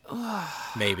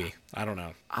 Maybe, I don't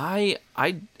know. I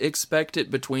expect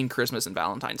it between Christmas and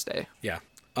Valentine's Day. Yeah.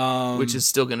 Which is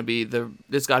still going to be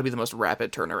it's got to be the most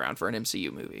rapid turnaround for an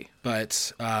MCU movie. But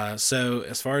so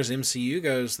as far as MCU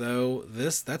goes, though,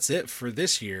 that's it for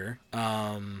this year,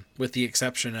 with the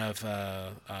exception of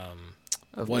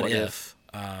What If.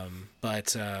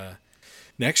 But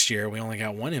next year we only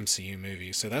got one MCU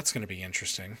movie, so that's going to be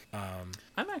interesting.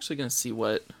 I'm actually going to see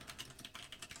what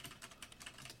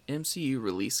MCU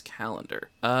release calendar.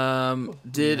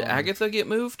 Did Agatha get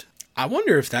moved? I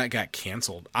wonder if that got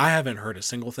canceled. I haven't heard a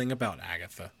single thing about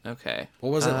Agatha. Okay.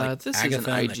 What was it, like this Agatha is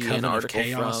an and the IGN Coven of article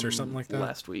Chaos from or something like that?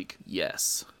 last week.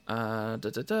 Yes.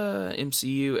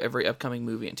 MCU, every upcoming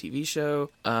movie and TV show.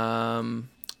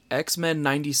 X-Men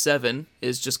 97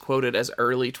 is just quoted as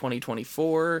early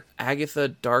 2024.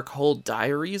 Agatha Darkhold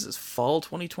Diaries is fall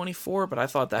 2024, but I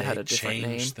thought that had a different name.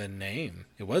 They changed the name.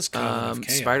 It was Coven of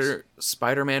Chaos.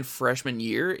 Spider-Man freshman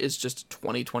year is just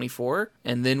 2024,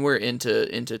 and then we're into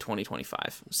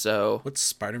 2025. So what's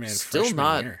Spider-Man still freshman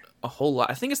not year? a whole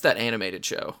lot. I think it's that animated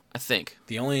show. I think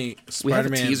The only we have a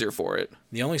Spider-Man teaser for it.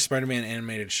 The only Spider-Man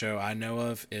animated show I know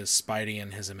of is Spidey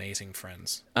and His Amazing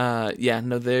Friends.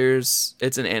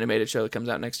 It's an animated show that comes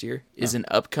out next year. Is an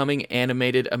upcoming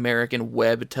animated American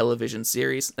web television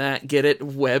series. Get it?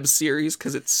 Web series,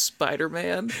 because it's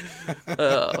Spider-Man.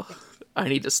 Oh, I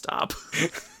need to stop.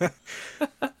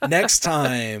 Next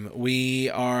time we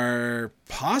are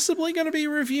possibly going to be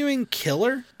reviewing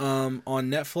Killer on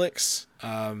Netflix.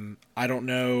 I don't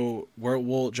know where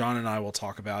John and I will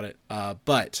talk about it.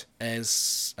 But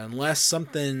unless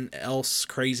something else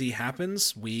crazy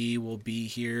happens, we will be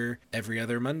here every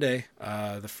other Monday,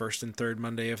 the first and third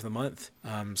Monday of the month.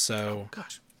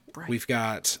 Right. We've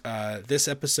got this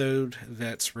episode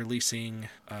that's releasing,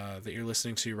 that you're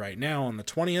listening to right now on the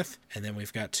 20th, and then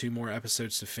we've got 2 more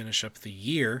episodes to finish up the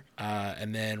year,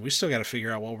 and then we still got to figure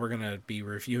out what we're going to be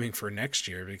reviewing for next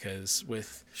year, because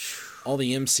with all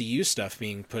the MCU stuff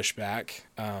being pushed back,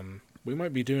 we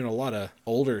might be doing a lot of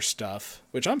older stuff,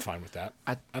 which I'm fine with that.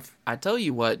 I tell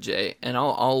you what, Jay, and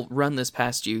I'll run this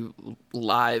past you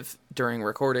live during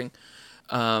recording.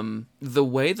 The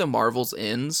way the Marvels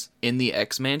ends in the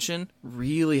X-Mansion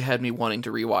really had me wanting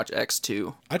to rewatch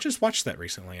X2. I just watched that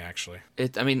recently, actually.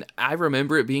 I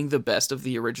remember it being the best of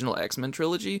the original X-Men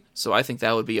trilogy, so I think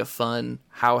that would be a fun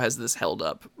how has this held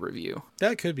up review.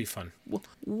 That could be fun.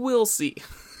 We'll see.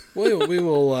 We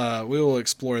will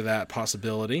explore that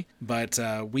possibility, but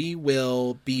we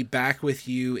will be back with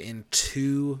you in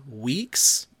 2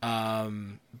 weeks.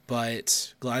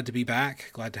 But glad to be back.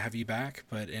 Glad to have you back.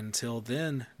 But until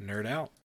then, nerd out.